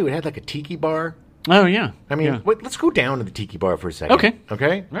ship too? It had like a tiki bar. Oh yeah. I mean, let's go down to the tiki bar for a second. Okay. All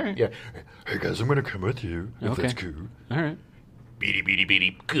right. Yeah. Hey guys, I'm gonna come with you if that's cool. All right.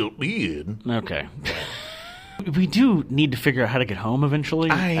 Beady, count me in. Okay. We do need to figure out how to get home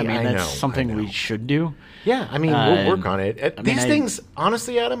eventually. I mean, that's something we should do. Yeah, I mean, we'll work on it. These things,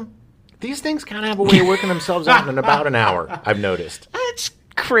 honestly, Adam, these things kind of have a way of working themselves out in about an hour, I've noticed. It's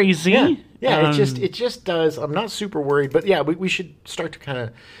crazy. Yeah, it just does. I'm not super worried, but yeah, we should start to kind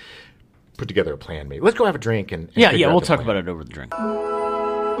of put together a plan, maybe. Let's go have a drink and we'll talk about it over the drink.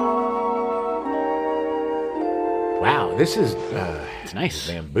 Wow, this is it's nice.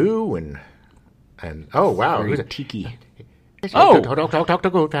 Bamboo and oh wow, very who's tiki. Oh, Dr.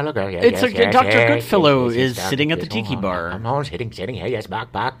 Goodfellow is sitting at the tiki bar. I'm sitting here. Yes, back.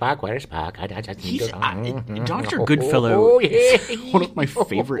 Where's back? Dr. Goodfellow is one of my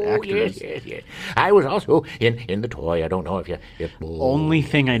favorite actors. Yes. I was also in The Toy. I don't know if only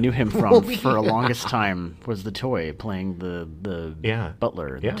thing I knew him from for a longest time was The Toy, playing the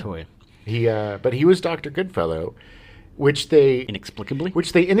butler in The Toy. But he was Dr. Goodfellow. Which they inexplicably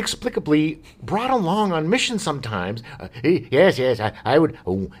brought along on missions sometimes. Yes, I would.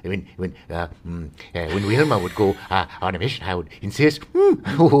 When Wilma would go on a mission, I would insist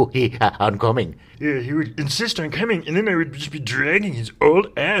on coming. Yeah, he would insist on coming, and then I would just be dragging his old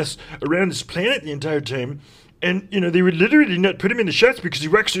ass around this planet the entire time. And they would literally not put him in the shots because he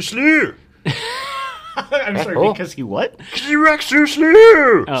walks so slow. I'm sorry, because he what? Because he walks so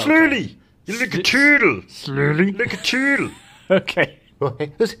slow, slowly. Okay. You're like a turtle. Slowly? Like a turtle. Okay. Well,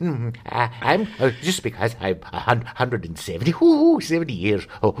 listen, I'm just because I'm 170, 70 years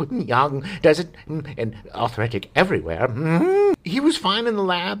young, doesn't, and arthritic everywhere. He was fine in the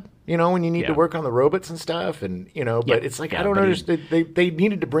lab, You know, when you need to Yeah. work on the robots and stuff, and but it's like I don't understand. They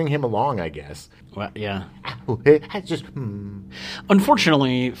needed to bring him along, I guess. Well, yeah. I just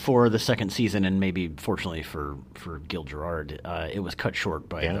Unfortunately for the second season, and maybe fortunately for Gil Gerard, it was cut short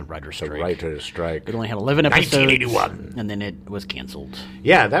by the writer's the strike. writer's strike. It only had 11 episodes, 1981. and then it was canceled.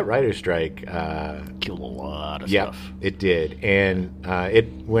 Yeah, that writer's strike. Killed a lot of Yep, stuff. it did, and it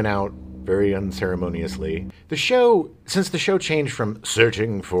went out very unceremoniously. Since the show changed from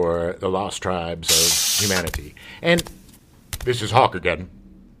searching for the lost tribes of humanity, and this is Hawk again.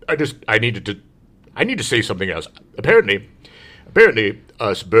 I need to say something else. Apparently,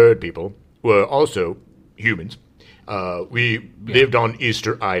 us bird people were also humans. We lived on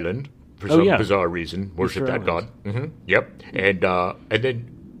Easter Island for some bizarre reason. Worshipped that god. Yep, and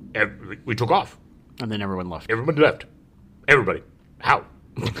then we took off. And then everyone left. Everyone left. Everybody. How?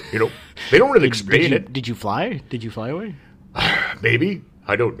 They don't really explain it. Did you fly? Did you fly away? Maybe.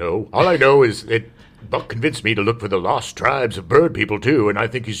 I don't know. All I know is that Buck convinced me to look for the lost tribes of bird people, too, and I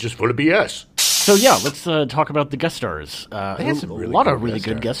think he's just full of BS. So, yeah, let's talk about the guest stars. had some a really lot cool of really guest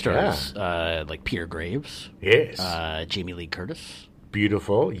good guest stars, stars, like Peter Graves. Yes. Jamie Lee Curtis.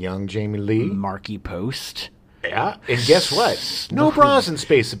 Beautiful, young Jamie Lee. Marky Post. Yeah, and guess what? No bras in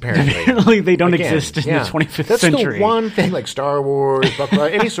space, apparently. Apparently they don't Again, exist in the 25th That's century. the one thing, like Star Wars,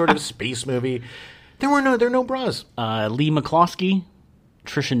 any sort of space movie. There are no bras. Lee McCloskey,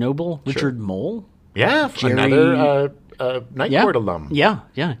 Trisha Noble, Richard Mole. Yeah, Jerry- another Night Court alum. Yeah.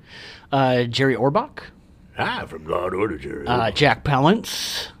 Jerry Orbach. From Law and Order, Jerry. Jack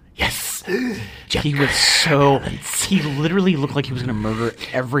Palance. Yes. He literally looked like he was going to murder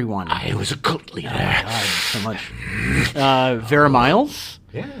everyone. I was a cult leader. God, so much. Vera Miles.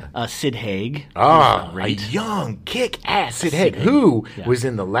 Yeah. Sid Haig. A Great. young, kick-ass Sid Haig, who was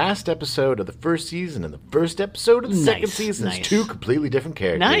in the last episode of the first season and the first episode of the second season. It's two completely different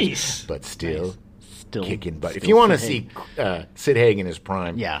characters. Nice. But still Still kicking butt. If still you want to Sid see Haig. Sid Haig in his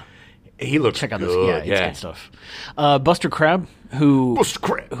prime, Yeah. he looks Check out good. this. Yeah, it's good stuff. Buster Crabbe, who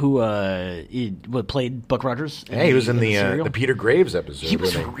played Buck Rogers. Yeah, he was in serial. the Peter Graves episode. He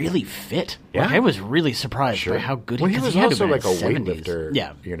was really fit. Yeah. Like, I was really surprised by how good Well, he because was had to also have like been a in the 70s. weightlifter.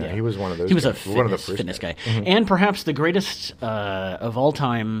 Yeah, he was one of those. He was guys. a One of the first fitness guy, Mm-hmm. and perhaps the greatest of all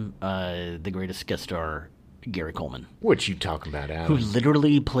time, the greatest guest star, Gary Coleman, What you talking about, Adam? who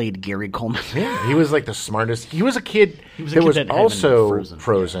literally played Gary Coleman. Yeah, he was like the smartest. He was a kid that was also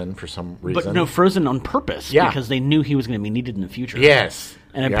frozen for some reason. But no, frozen on purpose because they knew he was going to be needed in the future. Yes.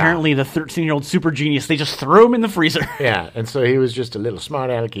 And apparently the 13-year-old super genius, they just throw him in the freezer. Yeah, and so he was just a little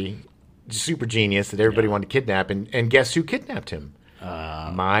smart alecky, super genius that everybody wanted to kidnap. And guess who kidnapped him?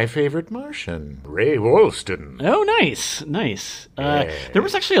 My favorite Martian, Ray Walston. Oh, nice. There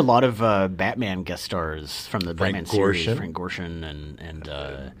was actually a lot of Batman guest stars from the Batman series. Frank Gorshin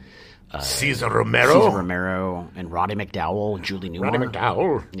and Cesar Romero. And Roddy McDowell, Julie Newmar. Roddy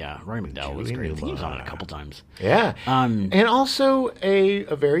McDowell. Yeah, Roddy McDowell was great. I think he was on it a couple times. Yeah. And also a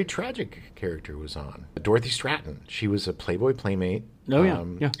very tragic character was on. Dorothy Stratton. She was a Playboy playmate. Oh, yeah.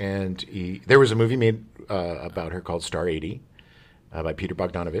 And there was a movie made about her called Star 80 by Peter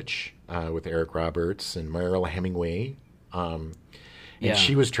Bogdanovich with Eric Roberts and Merrill Hemingway. And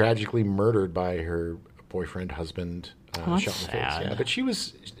she was tragically murdered by her boyfriend, husband, shot in the face. sad. Yeah, but she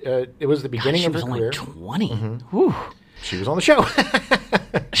was, it was the beginning of her career. She was only 20. Whew. She was on the show.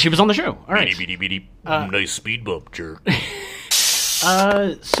 She was on the show. All right. Nice speed bump, jerk.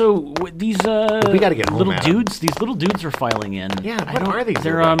 So these we gotta get home, little Adam. dudes. These little dudes are filing in. Yeah, what are these?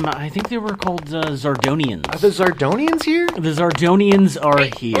 They're I think they were called Zardonians. Are the Zardonians here? The Zardonians are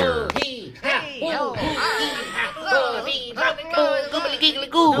here.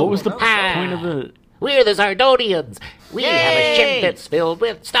 What was the point of the? We're the Zardonians. We have a ship that's filled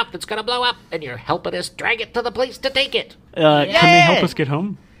with stuff that's gonna blow up, and you're helping us drag it to the place to take it. Can they help us get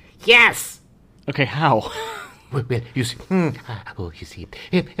home? Yes. Okay, how? Well, you see,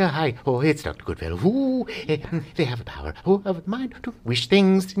 hi, it's Dr. Goodfellow. They have a power of mind to wish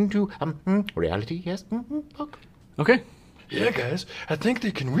things into reality, yes. Okay. Yeah, guys, I think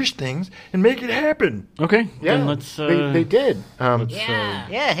they can wish things and make it happen. Okay. Then let's. They did. Wish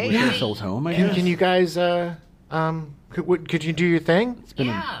ourselves home. I guess. Can you guys, could you do your thing? It's been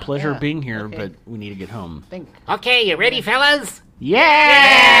a pleasure being here, but we need to get home. Okay, you ready, fellas? Yeah!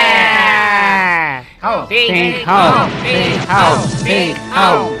 Ho, Think home. think home, think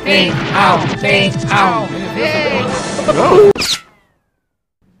home, think home, think home.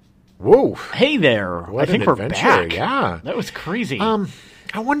 Whoa. Hey there. What I think an we're adventure, back. yeah. That was crazy. I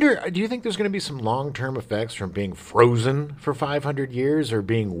wonder, do you think there's going to be some long-term effects from being frozen for 500 years or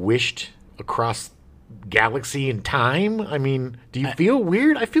being wished across galaxy and time. I mean, do you feel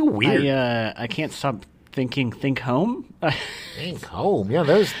weird? I feel weird. I can't stop thinking Think Home. Think Home. Yeah,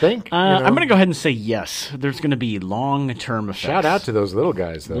 those Think. I'm going to go ahead and say yes. There's going to be long-term effects. Shout out to those little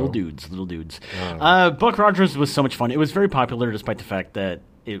guys, though. Little dudes. Buck Rogers was so much fun. It was very popular despite the fact that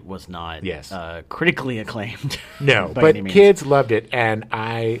it was not critically acclaimed. No, but kids loved it, and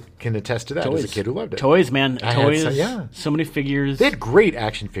I can attest to that as a kid who loved it. Toys, man. Toys. So many figures. They had great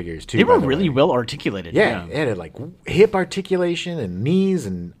action figures, too. They were really well articulated. Yeah, it had like hip articulation and knees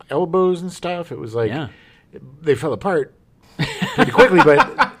and elbows and stuff. It was like they fell apart pretty quickly,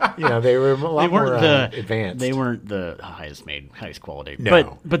 but they were a lot more advanced. They weren't the highest quality.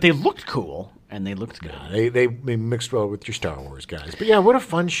 No. But they looked cool. And they looked good. They mixed well with your Star Wars guys. But yeah, what a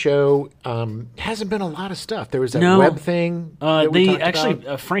fun show. Hasn't been a lot of stuff. There was that web thing.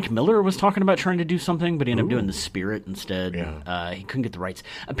 Frank Miller was talking about trying to do something, but he ended up doing The Spirit instead. Yeah. He couldn't get the rights.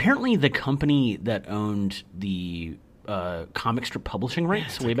 Apparently, the company that owned the comic strip publishing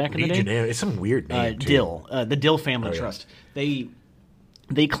rights way back in the day. It's some weird name, too. Dill. The Dill Family Trust. They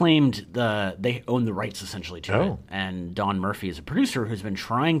claimed they own the rights essentially to it, and Don Murphy is a producer who's been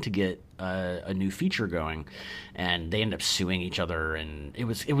trying to get a new feature going, and they ended up suing each other, and it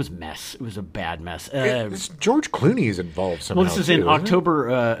was mess. It was a bad mess. George Clooney is involved somehow. Well, this is in October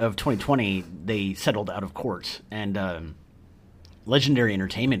of 2020. They settled out of court, and Legendary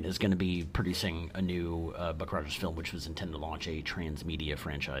Entertainment is going to be producing a new Buck Rogers film, which was intended to launch a transmedia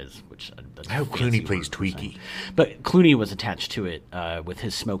franchise. I hope Clooney plays Tweaky. But Clooney was attached to it with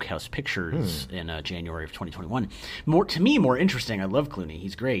his Smokehouse Pictures in January of 2021. More interesting. I love Clooney;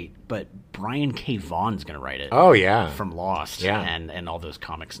 he's great. But Brian K. Vaughan's going to write it. Oh yeah, from Lost, and all those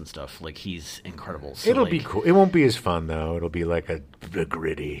comics and stuff. Like he's incredible. So, it'll be cool. It won't be as fun though. It'll be like a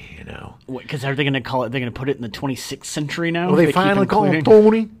gritty, Because are they going to call it? They're going to put it in the 26th century now. Well, they finally call him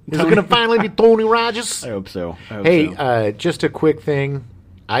Tony. Is it going to finally be Tony Rogers? I hope so. Just a quick thing.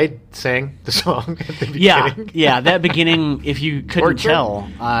 I sang the song at the beginning. Yeah, that beginning, if you couldn't tell,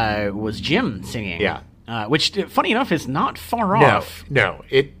 was Jim singing. Yeah. Which, funny enough, is not far off. No.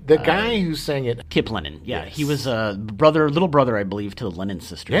 The guy who sang it... Kip Lennon, yes. He was a little brother, I believe, to the Lennon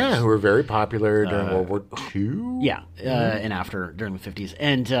sisters. Yeah, who were very popular during World War II. Yeah, and after, during the 50s.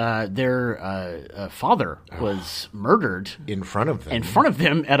 And their father was murdered... In front of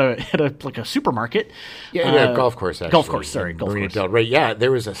them at a supermarket. Yeah, a golf course, actually. Golf course. Marina Del Rey. Yeah,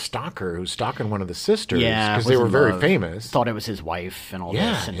 there was a stalker who was stalking one of the sisters because they were very famous. Thought it was his wife and all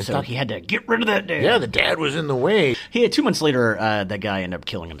this, and so he had to get rid of that dude. Yeah, the dad was in the way. 2 months later, that guy ended up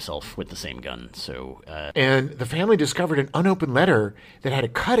killing himself with the same gun. So, and the family discovered an unopened letter that had a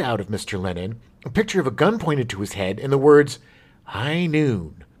cutout of Mr. Lennon, a picture of a gun pointed to his head, and the words, "High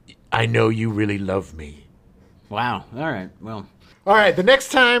noon. I know you really love me." Wow. All right. Well. All right. The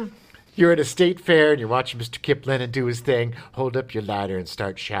next time you're at a state fair and you're watching Mr. Kip Lennon do his thing, hold up your lighter and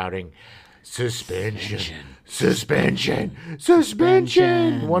start shouting, "Suspension. Suspension.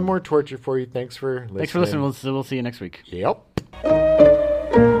 Suspension." One more torture for you. Thanks for listening. We'll see you next week. Yep.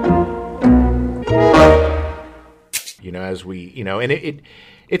 As we, and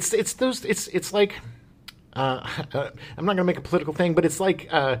it's like, I'm not going to make a political thing, but it's like,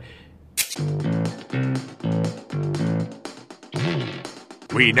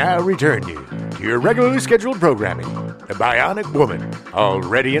 we now return you to your regularly scheduled programming, The Bionic Woman,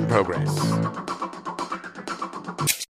 already in progress.